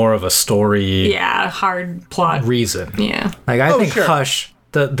had more of a story. Yeah, hard plot. Reason. Yeah. Like, I think Hush...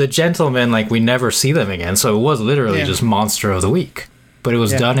 The gentlemen, like, we never see them again, so it was literally just Monster of the Week. But it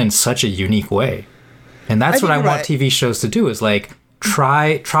was done in such a unique way. And that's what I want TV shows to do, is, like,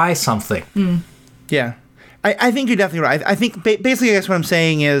 try something. Yeah. I think you're definitely right. I think, basically, I guess what I'm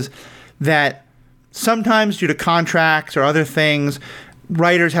saying is that sometimes due to contracts or other things,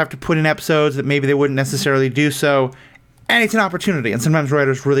 writers have to put in episodes that maybe they wouldn't necessarily do so, and it's an opportunity. And sometimes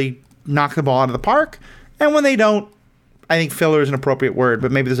writers really knock the ball out of the park, and when they don't, I think filler is an appropriate word,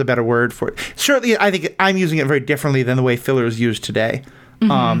 but maybe there's a better word for it. Certainly, I think I'm using it very differently than the way filler is used today.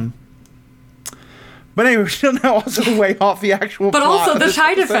 But anyway, we're still now also way off the actual But plot also the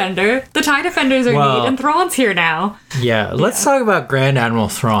TIE Defender. The TIE Defenders are neat, and Thrawn's here now. Yeah, let's talk about Grand Admiral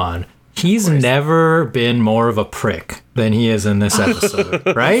Thrawn. He's never been more of a prick than he is in this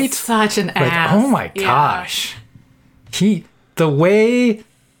episode, right? Such an ass. Oh my gosh. The way...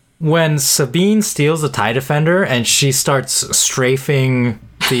 When Sabine steals the TIE Defender and she starts strafing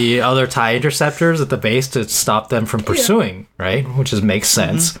the other TIE interceptors at the base to stop them from pursuing, right? Which makes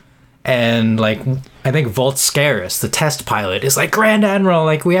sense. And, like, I think Volscaris, the test pilot, is like, Grand Admiral,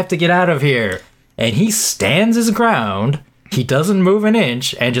 like, we have to get out of here. And he stands his ground, he doesn't move an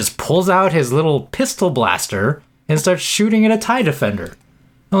inch, and just pulls out his little pistol blaster and starts shooting at a TIE Defender.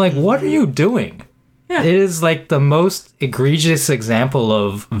 I'm like, what are you doing? Yeah. It is like the most egregious example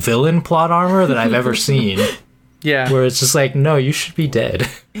of villain plot armor that I've ever seen. Yeah. Where it's just like, no, you should be dead.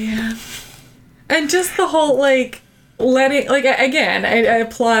 Yeah. And just the whole, like, letting, like, again, a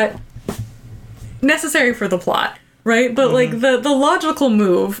plot necessary for the plot, right? But, like, the logical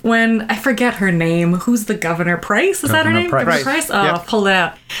move when, I forget her name, who's the governor? Price? Is that her name? Price. Governor Price? Oh, pull it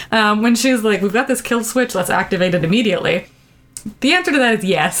out. When she's like, we've got this kill switch, let's activate it immediately. The answer to that is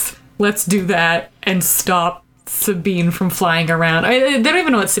yes. Let's do that and stop Sabine from flying around. They don't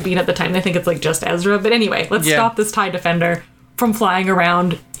even know it's Sabine at the time. They think it's like just Ezra. But anyway, let's stop this TIE Defender from flying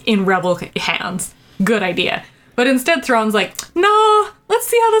around in rebel hands. Good idea. But instead Thrawn's like, no, let's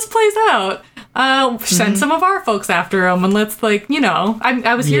see how this plays out. Send some of our folks after him and let's, like,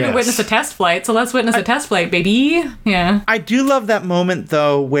 I was here to witness a test flight, so let's witness a test flight, baby. Yeah. I do love that moment,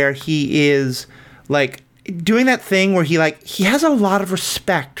 though, where he is, like, doing that thing where he has a lot of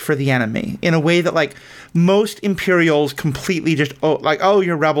respect for the enemy in a way that, like, most Imperials completely just, oh,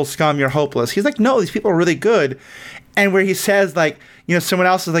 you're rebel scum, you're hopeless. He's like, no, these people are really good. And where he says, like, someone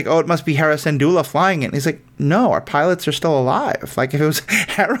else is like, oh, it must be Hera Syndulla flying it. And he's like, no, our pilots are still alive. Like, if it was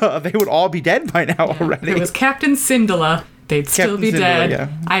Hera, they would all be dead by now already. If it was Captain Syndulla, they'd still be dead. Yeah.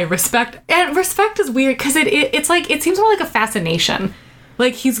 I respect, and respect is weird because it's like, it seems more like a fascination.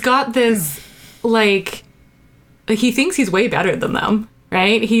 Like, he's got this, like he thinks he's way better than them,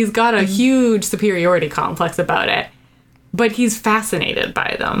 right? He's got a huge superiority complex about it, but he's fascinated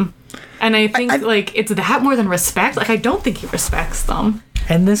by them. And I think, it's that more than respect. Like, I don't think he respects them.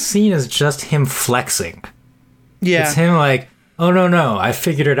 And this scene is just him flexing. Yeah. It's him like, oh, no, I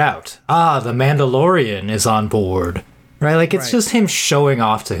figured it out. The Mandalorian is on board. Right? Like, it's just him showing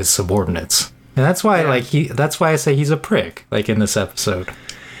off to his subordinates. And that's why, that's why I say he's a prick, like, in this episode.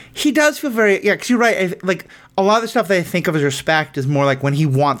 He does feel very, yeah, because you're right. Like, a lot of the stuff that I think of as respect is more like when he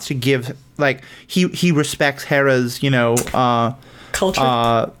wants to give, like, he respects Hera's,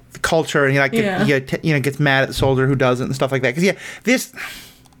 culture, and he gets mad at the soldier who doesn't and stuff like that. Because, this,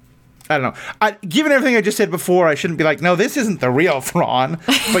 I don't know. Given everything I just said before, I shouldn't be like, no, this isn't the real Thrawn.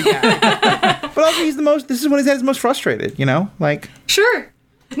 But yeah. But also, this is when he's at his most frustrated, Like. Sure.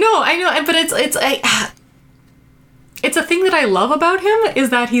 No, I know, but it's a thing that I love about him is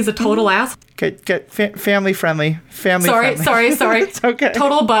that he's a total ass. Get family friendly. Sorry. It's okay.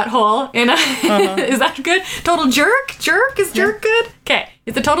 Total butthole. Is that good? Total jerk? Is jerk good? Okay.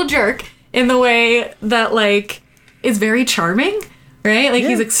 It's a total jerk in the way that, like, is very charming, right? Like,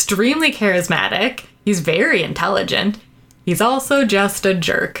 he's extremely charismatic. He's very intelligent. He's also just a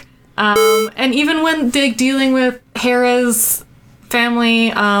jerk. And even when dealing with Hera's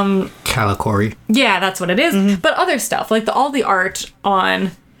family, Calicori. Yeah, that's what it is. Mm-hmm. But other stuff, like all the art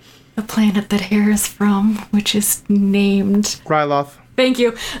on the planet that Hera's from, which is named Ryloth. Thank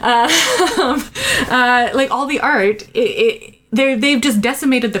you. Like all the art, they've just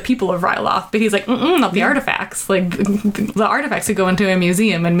decimated the people of Ryloth. But he's like, not the artifacts. Like the artifacts could go into a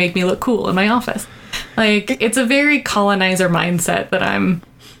museum and make me look cool in my office. Like it's a very colonizer mindset that I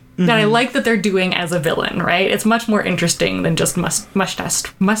like that they're doing as a villain, right? It's much more interesting than just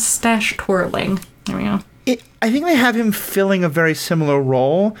mustache twirling. There we go. I think they have him filling a very similar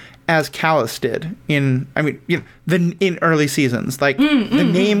role as Callus did in early seasons. Like the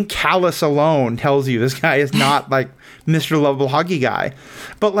name Callus alone tells you this guy is not like Mr. Lovable Huggy guy.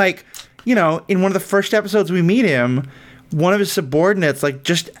 But like, in one of the first episodes we meet him, one of his subordinates like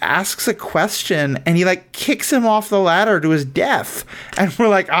just asks a question and he like kicks him off the ladder to his death, and we're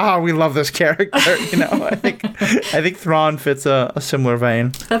like, we love this character. I think Thrawn fits a similar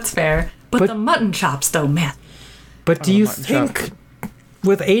vein. That's fair, but the mutton chops though, man. But do you think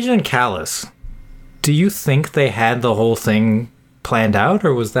with Agent Callus, do you think they had the whole thing planned out,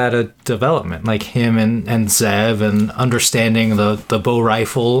 or was that a development, like him and Zeb and understanding the bow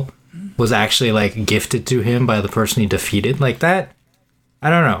rifle was actually like gifted to him by the person he defeated? Like that, I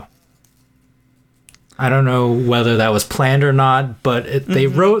don't know whether that was planned or not, but they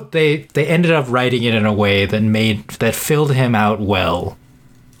ended up writing it in a way that filled him out well.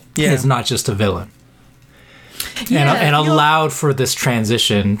 Yeah, it's not just a villain. Yeah, and allowed for this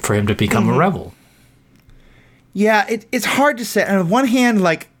transition for him to become a rebel. Yeah, it's hard to say. On one hand,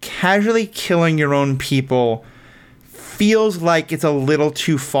 like casually killing your own people feels like it's a little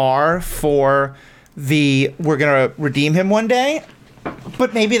too far for we're going to redeem him one day.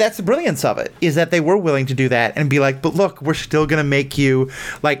 But maybe that's the brilliance of it, is that they were willing to do that and be like, but look, we're still going to make you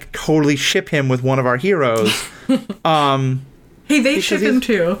like totally ship him with one of our heroes. Hey, they ship him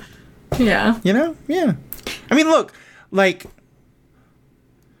too. Yeah. Yeah. I mean, look, like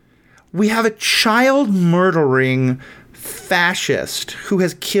we have a child murdering fascist who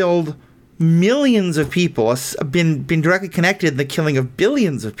has killed millions of people, has been directly connected in the killing of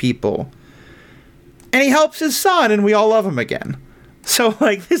billions of people, and he helps his son, and we all love him again. So,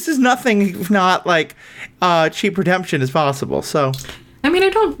 like, this is nothing if not like cheap redemption is possible. So, I mean,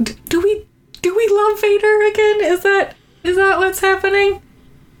 do we love Vader again? Is that what's happening?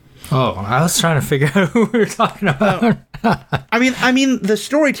 Oh, I was trying to figure out who we were talking about. I mean, the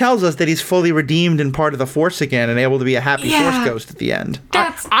story tells us that he's fully redeemed and part of the Force again, and able to be a happy Force ghost at the end.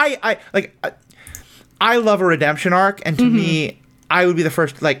 I love a redemption arc, and to me, I would be the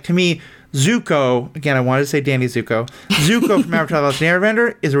first. Like, to me, Zuko, again, I wanted to say Danny Zuko. Zuko from Avatar: The Last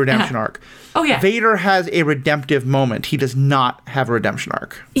Airbender is a redemption arc. Oh yeah. Vader has a redemptive moment. He does not have a redemption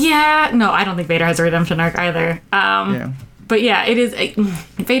arc. Yeah, no, I don't think Vader has a redemption arc either. Yeah. But yeah, it is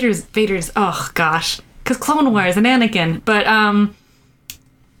Vader's. Oh gosh, because Clone Wars and Anakin. But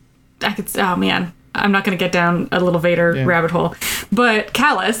Oh man, I'm not gonna get down a little Vader rabbit hole. But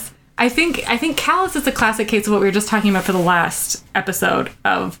Callus, I think Callus is a classic case of what we were just talking about for the last episode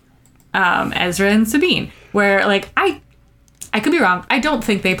of Ezra and Sabine, where like I could be wrong. I don't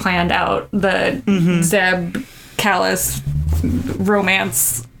think they planned out the Zeb Callus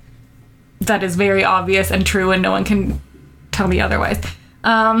romance that is very obvious and true, and no one can tell me otherwise.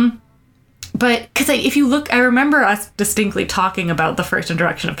 But because if you look, I remember us distinctly talking about the first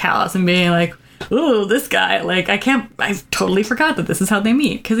introduction of Callus and being like, "Ooh, this guy! Like, I totally forgot that this is how they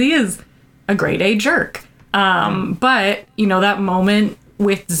meet, because he is a grade A jerk." But that moment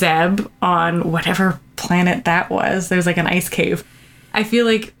with Zeb on whatever planet that was, there's like an ice cave, I feel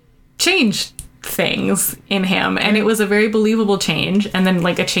like changed things in him, and it was a very believable change, and then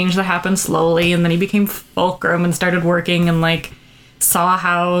like a change that happened slowly, and then he became fulcrum and started working and like saw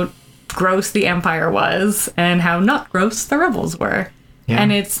how gross the Empire was and how not gross the rebels were.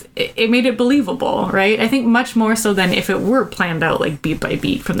 And it made it believable, right? I think much more so than if it were planned out like beat by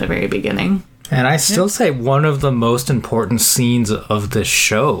beat from the very beginning. And I still say one of the most important scenes of the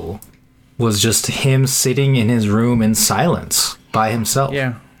show was just him sitting in his room in silence by himself.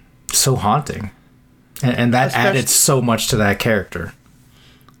 Yeah. So haunting. And that added so much to that character.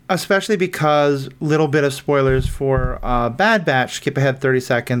 Especially because, little bit of spoilers for Bad Batch, skip ahead 30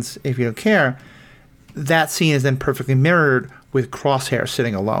 seconds if you don't care, that scene is then perfectly mirrored with Crosshair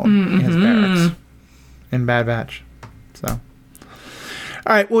sitting alone in his barracks in Bad Batch. So, all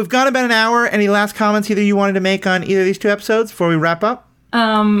right. Well, we've got about an hour. Any last comments either you wanted to make on either of these two episodes before we wrap up?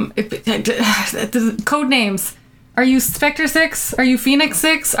 Code names. Are you Spectre 6? Are you Phoenix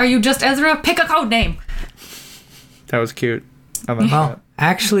 6? Are you just Ezra? Pick a code name. That was cute. I like that.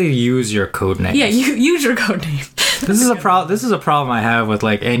 Actually use your code names. Yeah, you use your code name. This is a problem I have with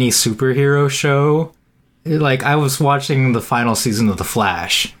like any superhero show. Like I was watching the final season of The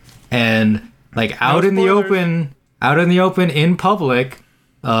Flash, and like out in the open in public,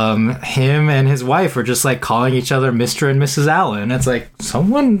 him and his wife are just like calling each other Mr. and Mrs. Allen. It's like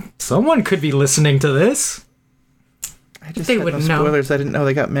someone could be listening to this. I just they had wouldn't no know. spoilers. I didn't know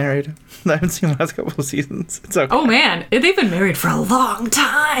they got married. I haven't seen the last couple of seasons. It's okay. Oh man, they've been married for a long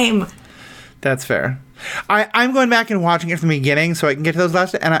time. That's fair. I'm going back and watching it from the beginning so I can get to those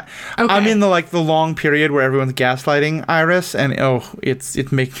last. And I'm in the long period where everyone's gaslighting Iris, and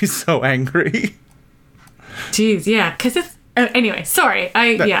it makes me so angry. Jeez, yeah, because it's anyway. Sorry,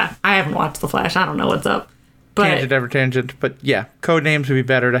 I haven't watched The Flash. I don't know what's up. But Tangent. But yeah, code names would be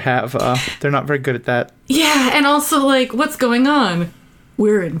better to have. They're not very good at that. Yeah, and also like, what's going on?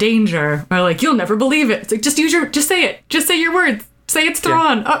 We're in danger. Or like, you'll never believe it. It's like, just say it. Just say your words. Say it's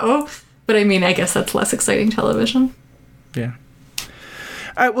Thrawn. Yeah. Uh-oh. But I mean, I guess that's less exciting television. Yeah.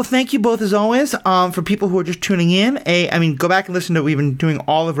 All right. Well, thank you both as always. For people who are just tuning in, go back and listen to. We've been doing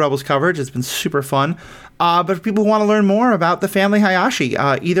all of Rebels coverage. It's been super fun. But for people who want to learn more about the family Hayashi,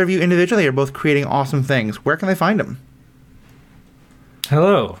 either of you individually are both creating awesome things. Where can they find them?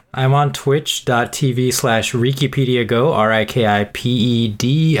 Hello, I'm on twitch.tv/RikipediaGo,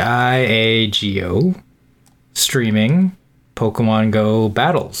 RIKIPEDIAGO, streaming Pokemon Go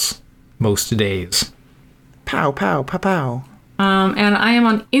battles most days. Pow, pow, pow, pow. And I am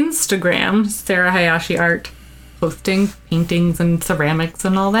on Instagram, Sarah Hayashi Art, posting paintings and ceramics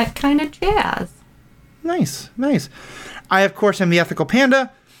and all that kind of jazz. Nice. I, of course, am the Ethical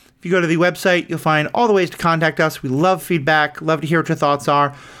Panda. If you go to the website, you'll find all the ways to contact us. We love feedback, love to hear what your thoughts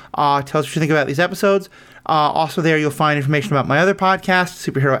are. Tell us what you think about these episodes. Also there, you'll find information about my other podcast,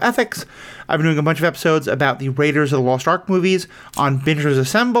 Superhero Ethics. I've been doing a bunch of episodes about the Raiders of the Lost Ark movies on Bingers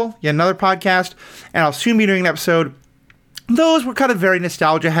Assemble, yet another podcast. And I'll soon be doing an episode. Those were kind of very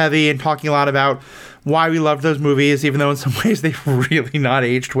nostalgia heavy and talking a lot about why we loved those movies, even though in some ways they've really not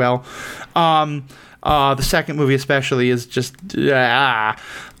aged well. The second movie especially is just oh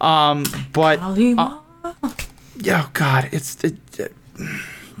god,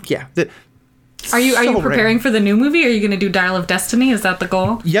 Are you preparing for the new movie? Are you going to do Dial of Destiny? Is that the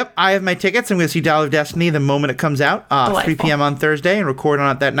goal? Yep, I have my tickets. I'm going to see Dial of Destiny the moment it comes out, 3 p.m. on Thursday, and record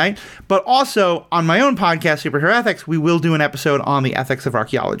on it that night. But also, on my own podcast, Superhero Ethics, we will do an episode on the ethics of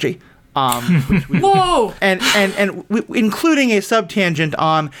archaeology. Whoa! And including a subtangent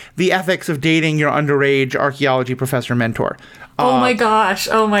on the ethics of dating your underage archaeology professor mentor. Oh my gosh.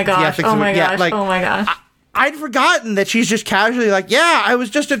 I'd forgotten that she's just casually like, yeah, I was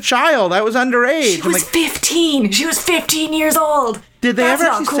just a child. I was underage. She was 15. She was 15 years old. Did they ever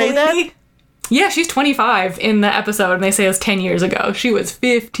actually say that? Yeah, she's 25 in the episode, and they say it was 10 years ago. She was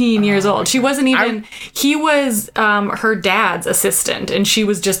 15 years old. She wasn't even... he was her dad's assistant, and she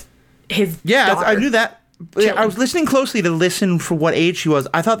was just his daughter. I knew that. I was listening closely to listen for what age she was.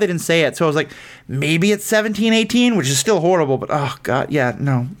 I thought they didn't say it, so I was like, maybe it's 17, 18, which is still horrible, but oh, God, yeah,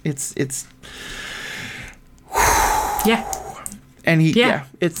 no. It's... Yeah. And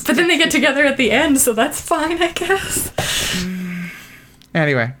it's... But then they get together at the end, so that's fine, I guess.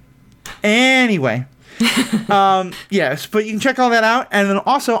 Anyway. Yes, but you can check all that out. And then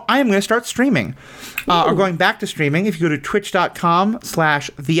also, I am going to start streaming. Or going back to streaming. If you go to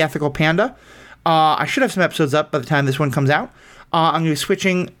twitch.com/theethicalpanda. I should have some episodes up by the time this one comes out. I'm going to be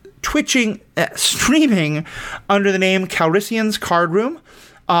streaming under the name Calrissian's Card Room.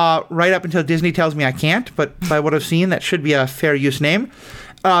 Right up until Disney tells me I can't, but by what I've seen, that should be a fair use name.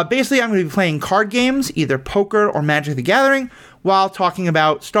 Basically, I'm going to be playing card games, either poker or Magic the Gathering, while talking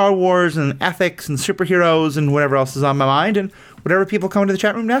about Star Wars and ethics and superheroes and whatever else is on my mind and whatever people come to the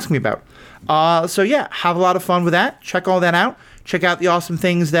chat room to ask me about. So yeah, have a lot of fun with that. Check all that out. Check out the awesome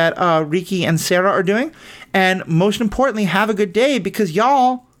things that Riki and Sarah are doing. And most importantly, have a good day because,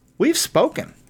 y'all, we've spoken.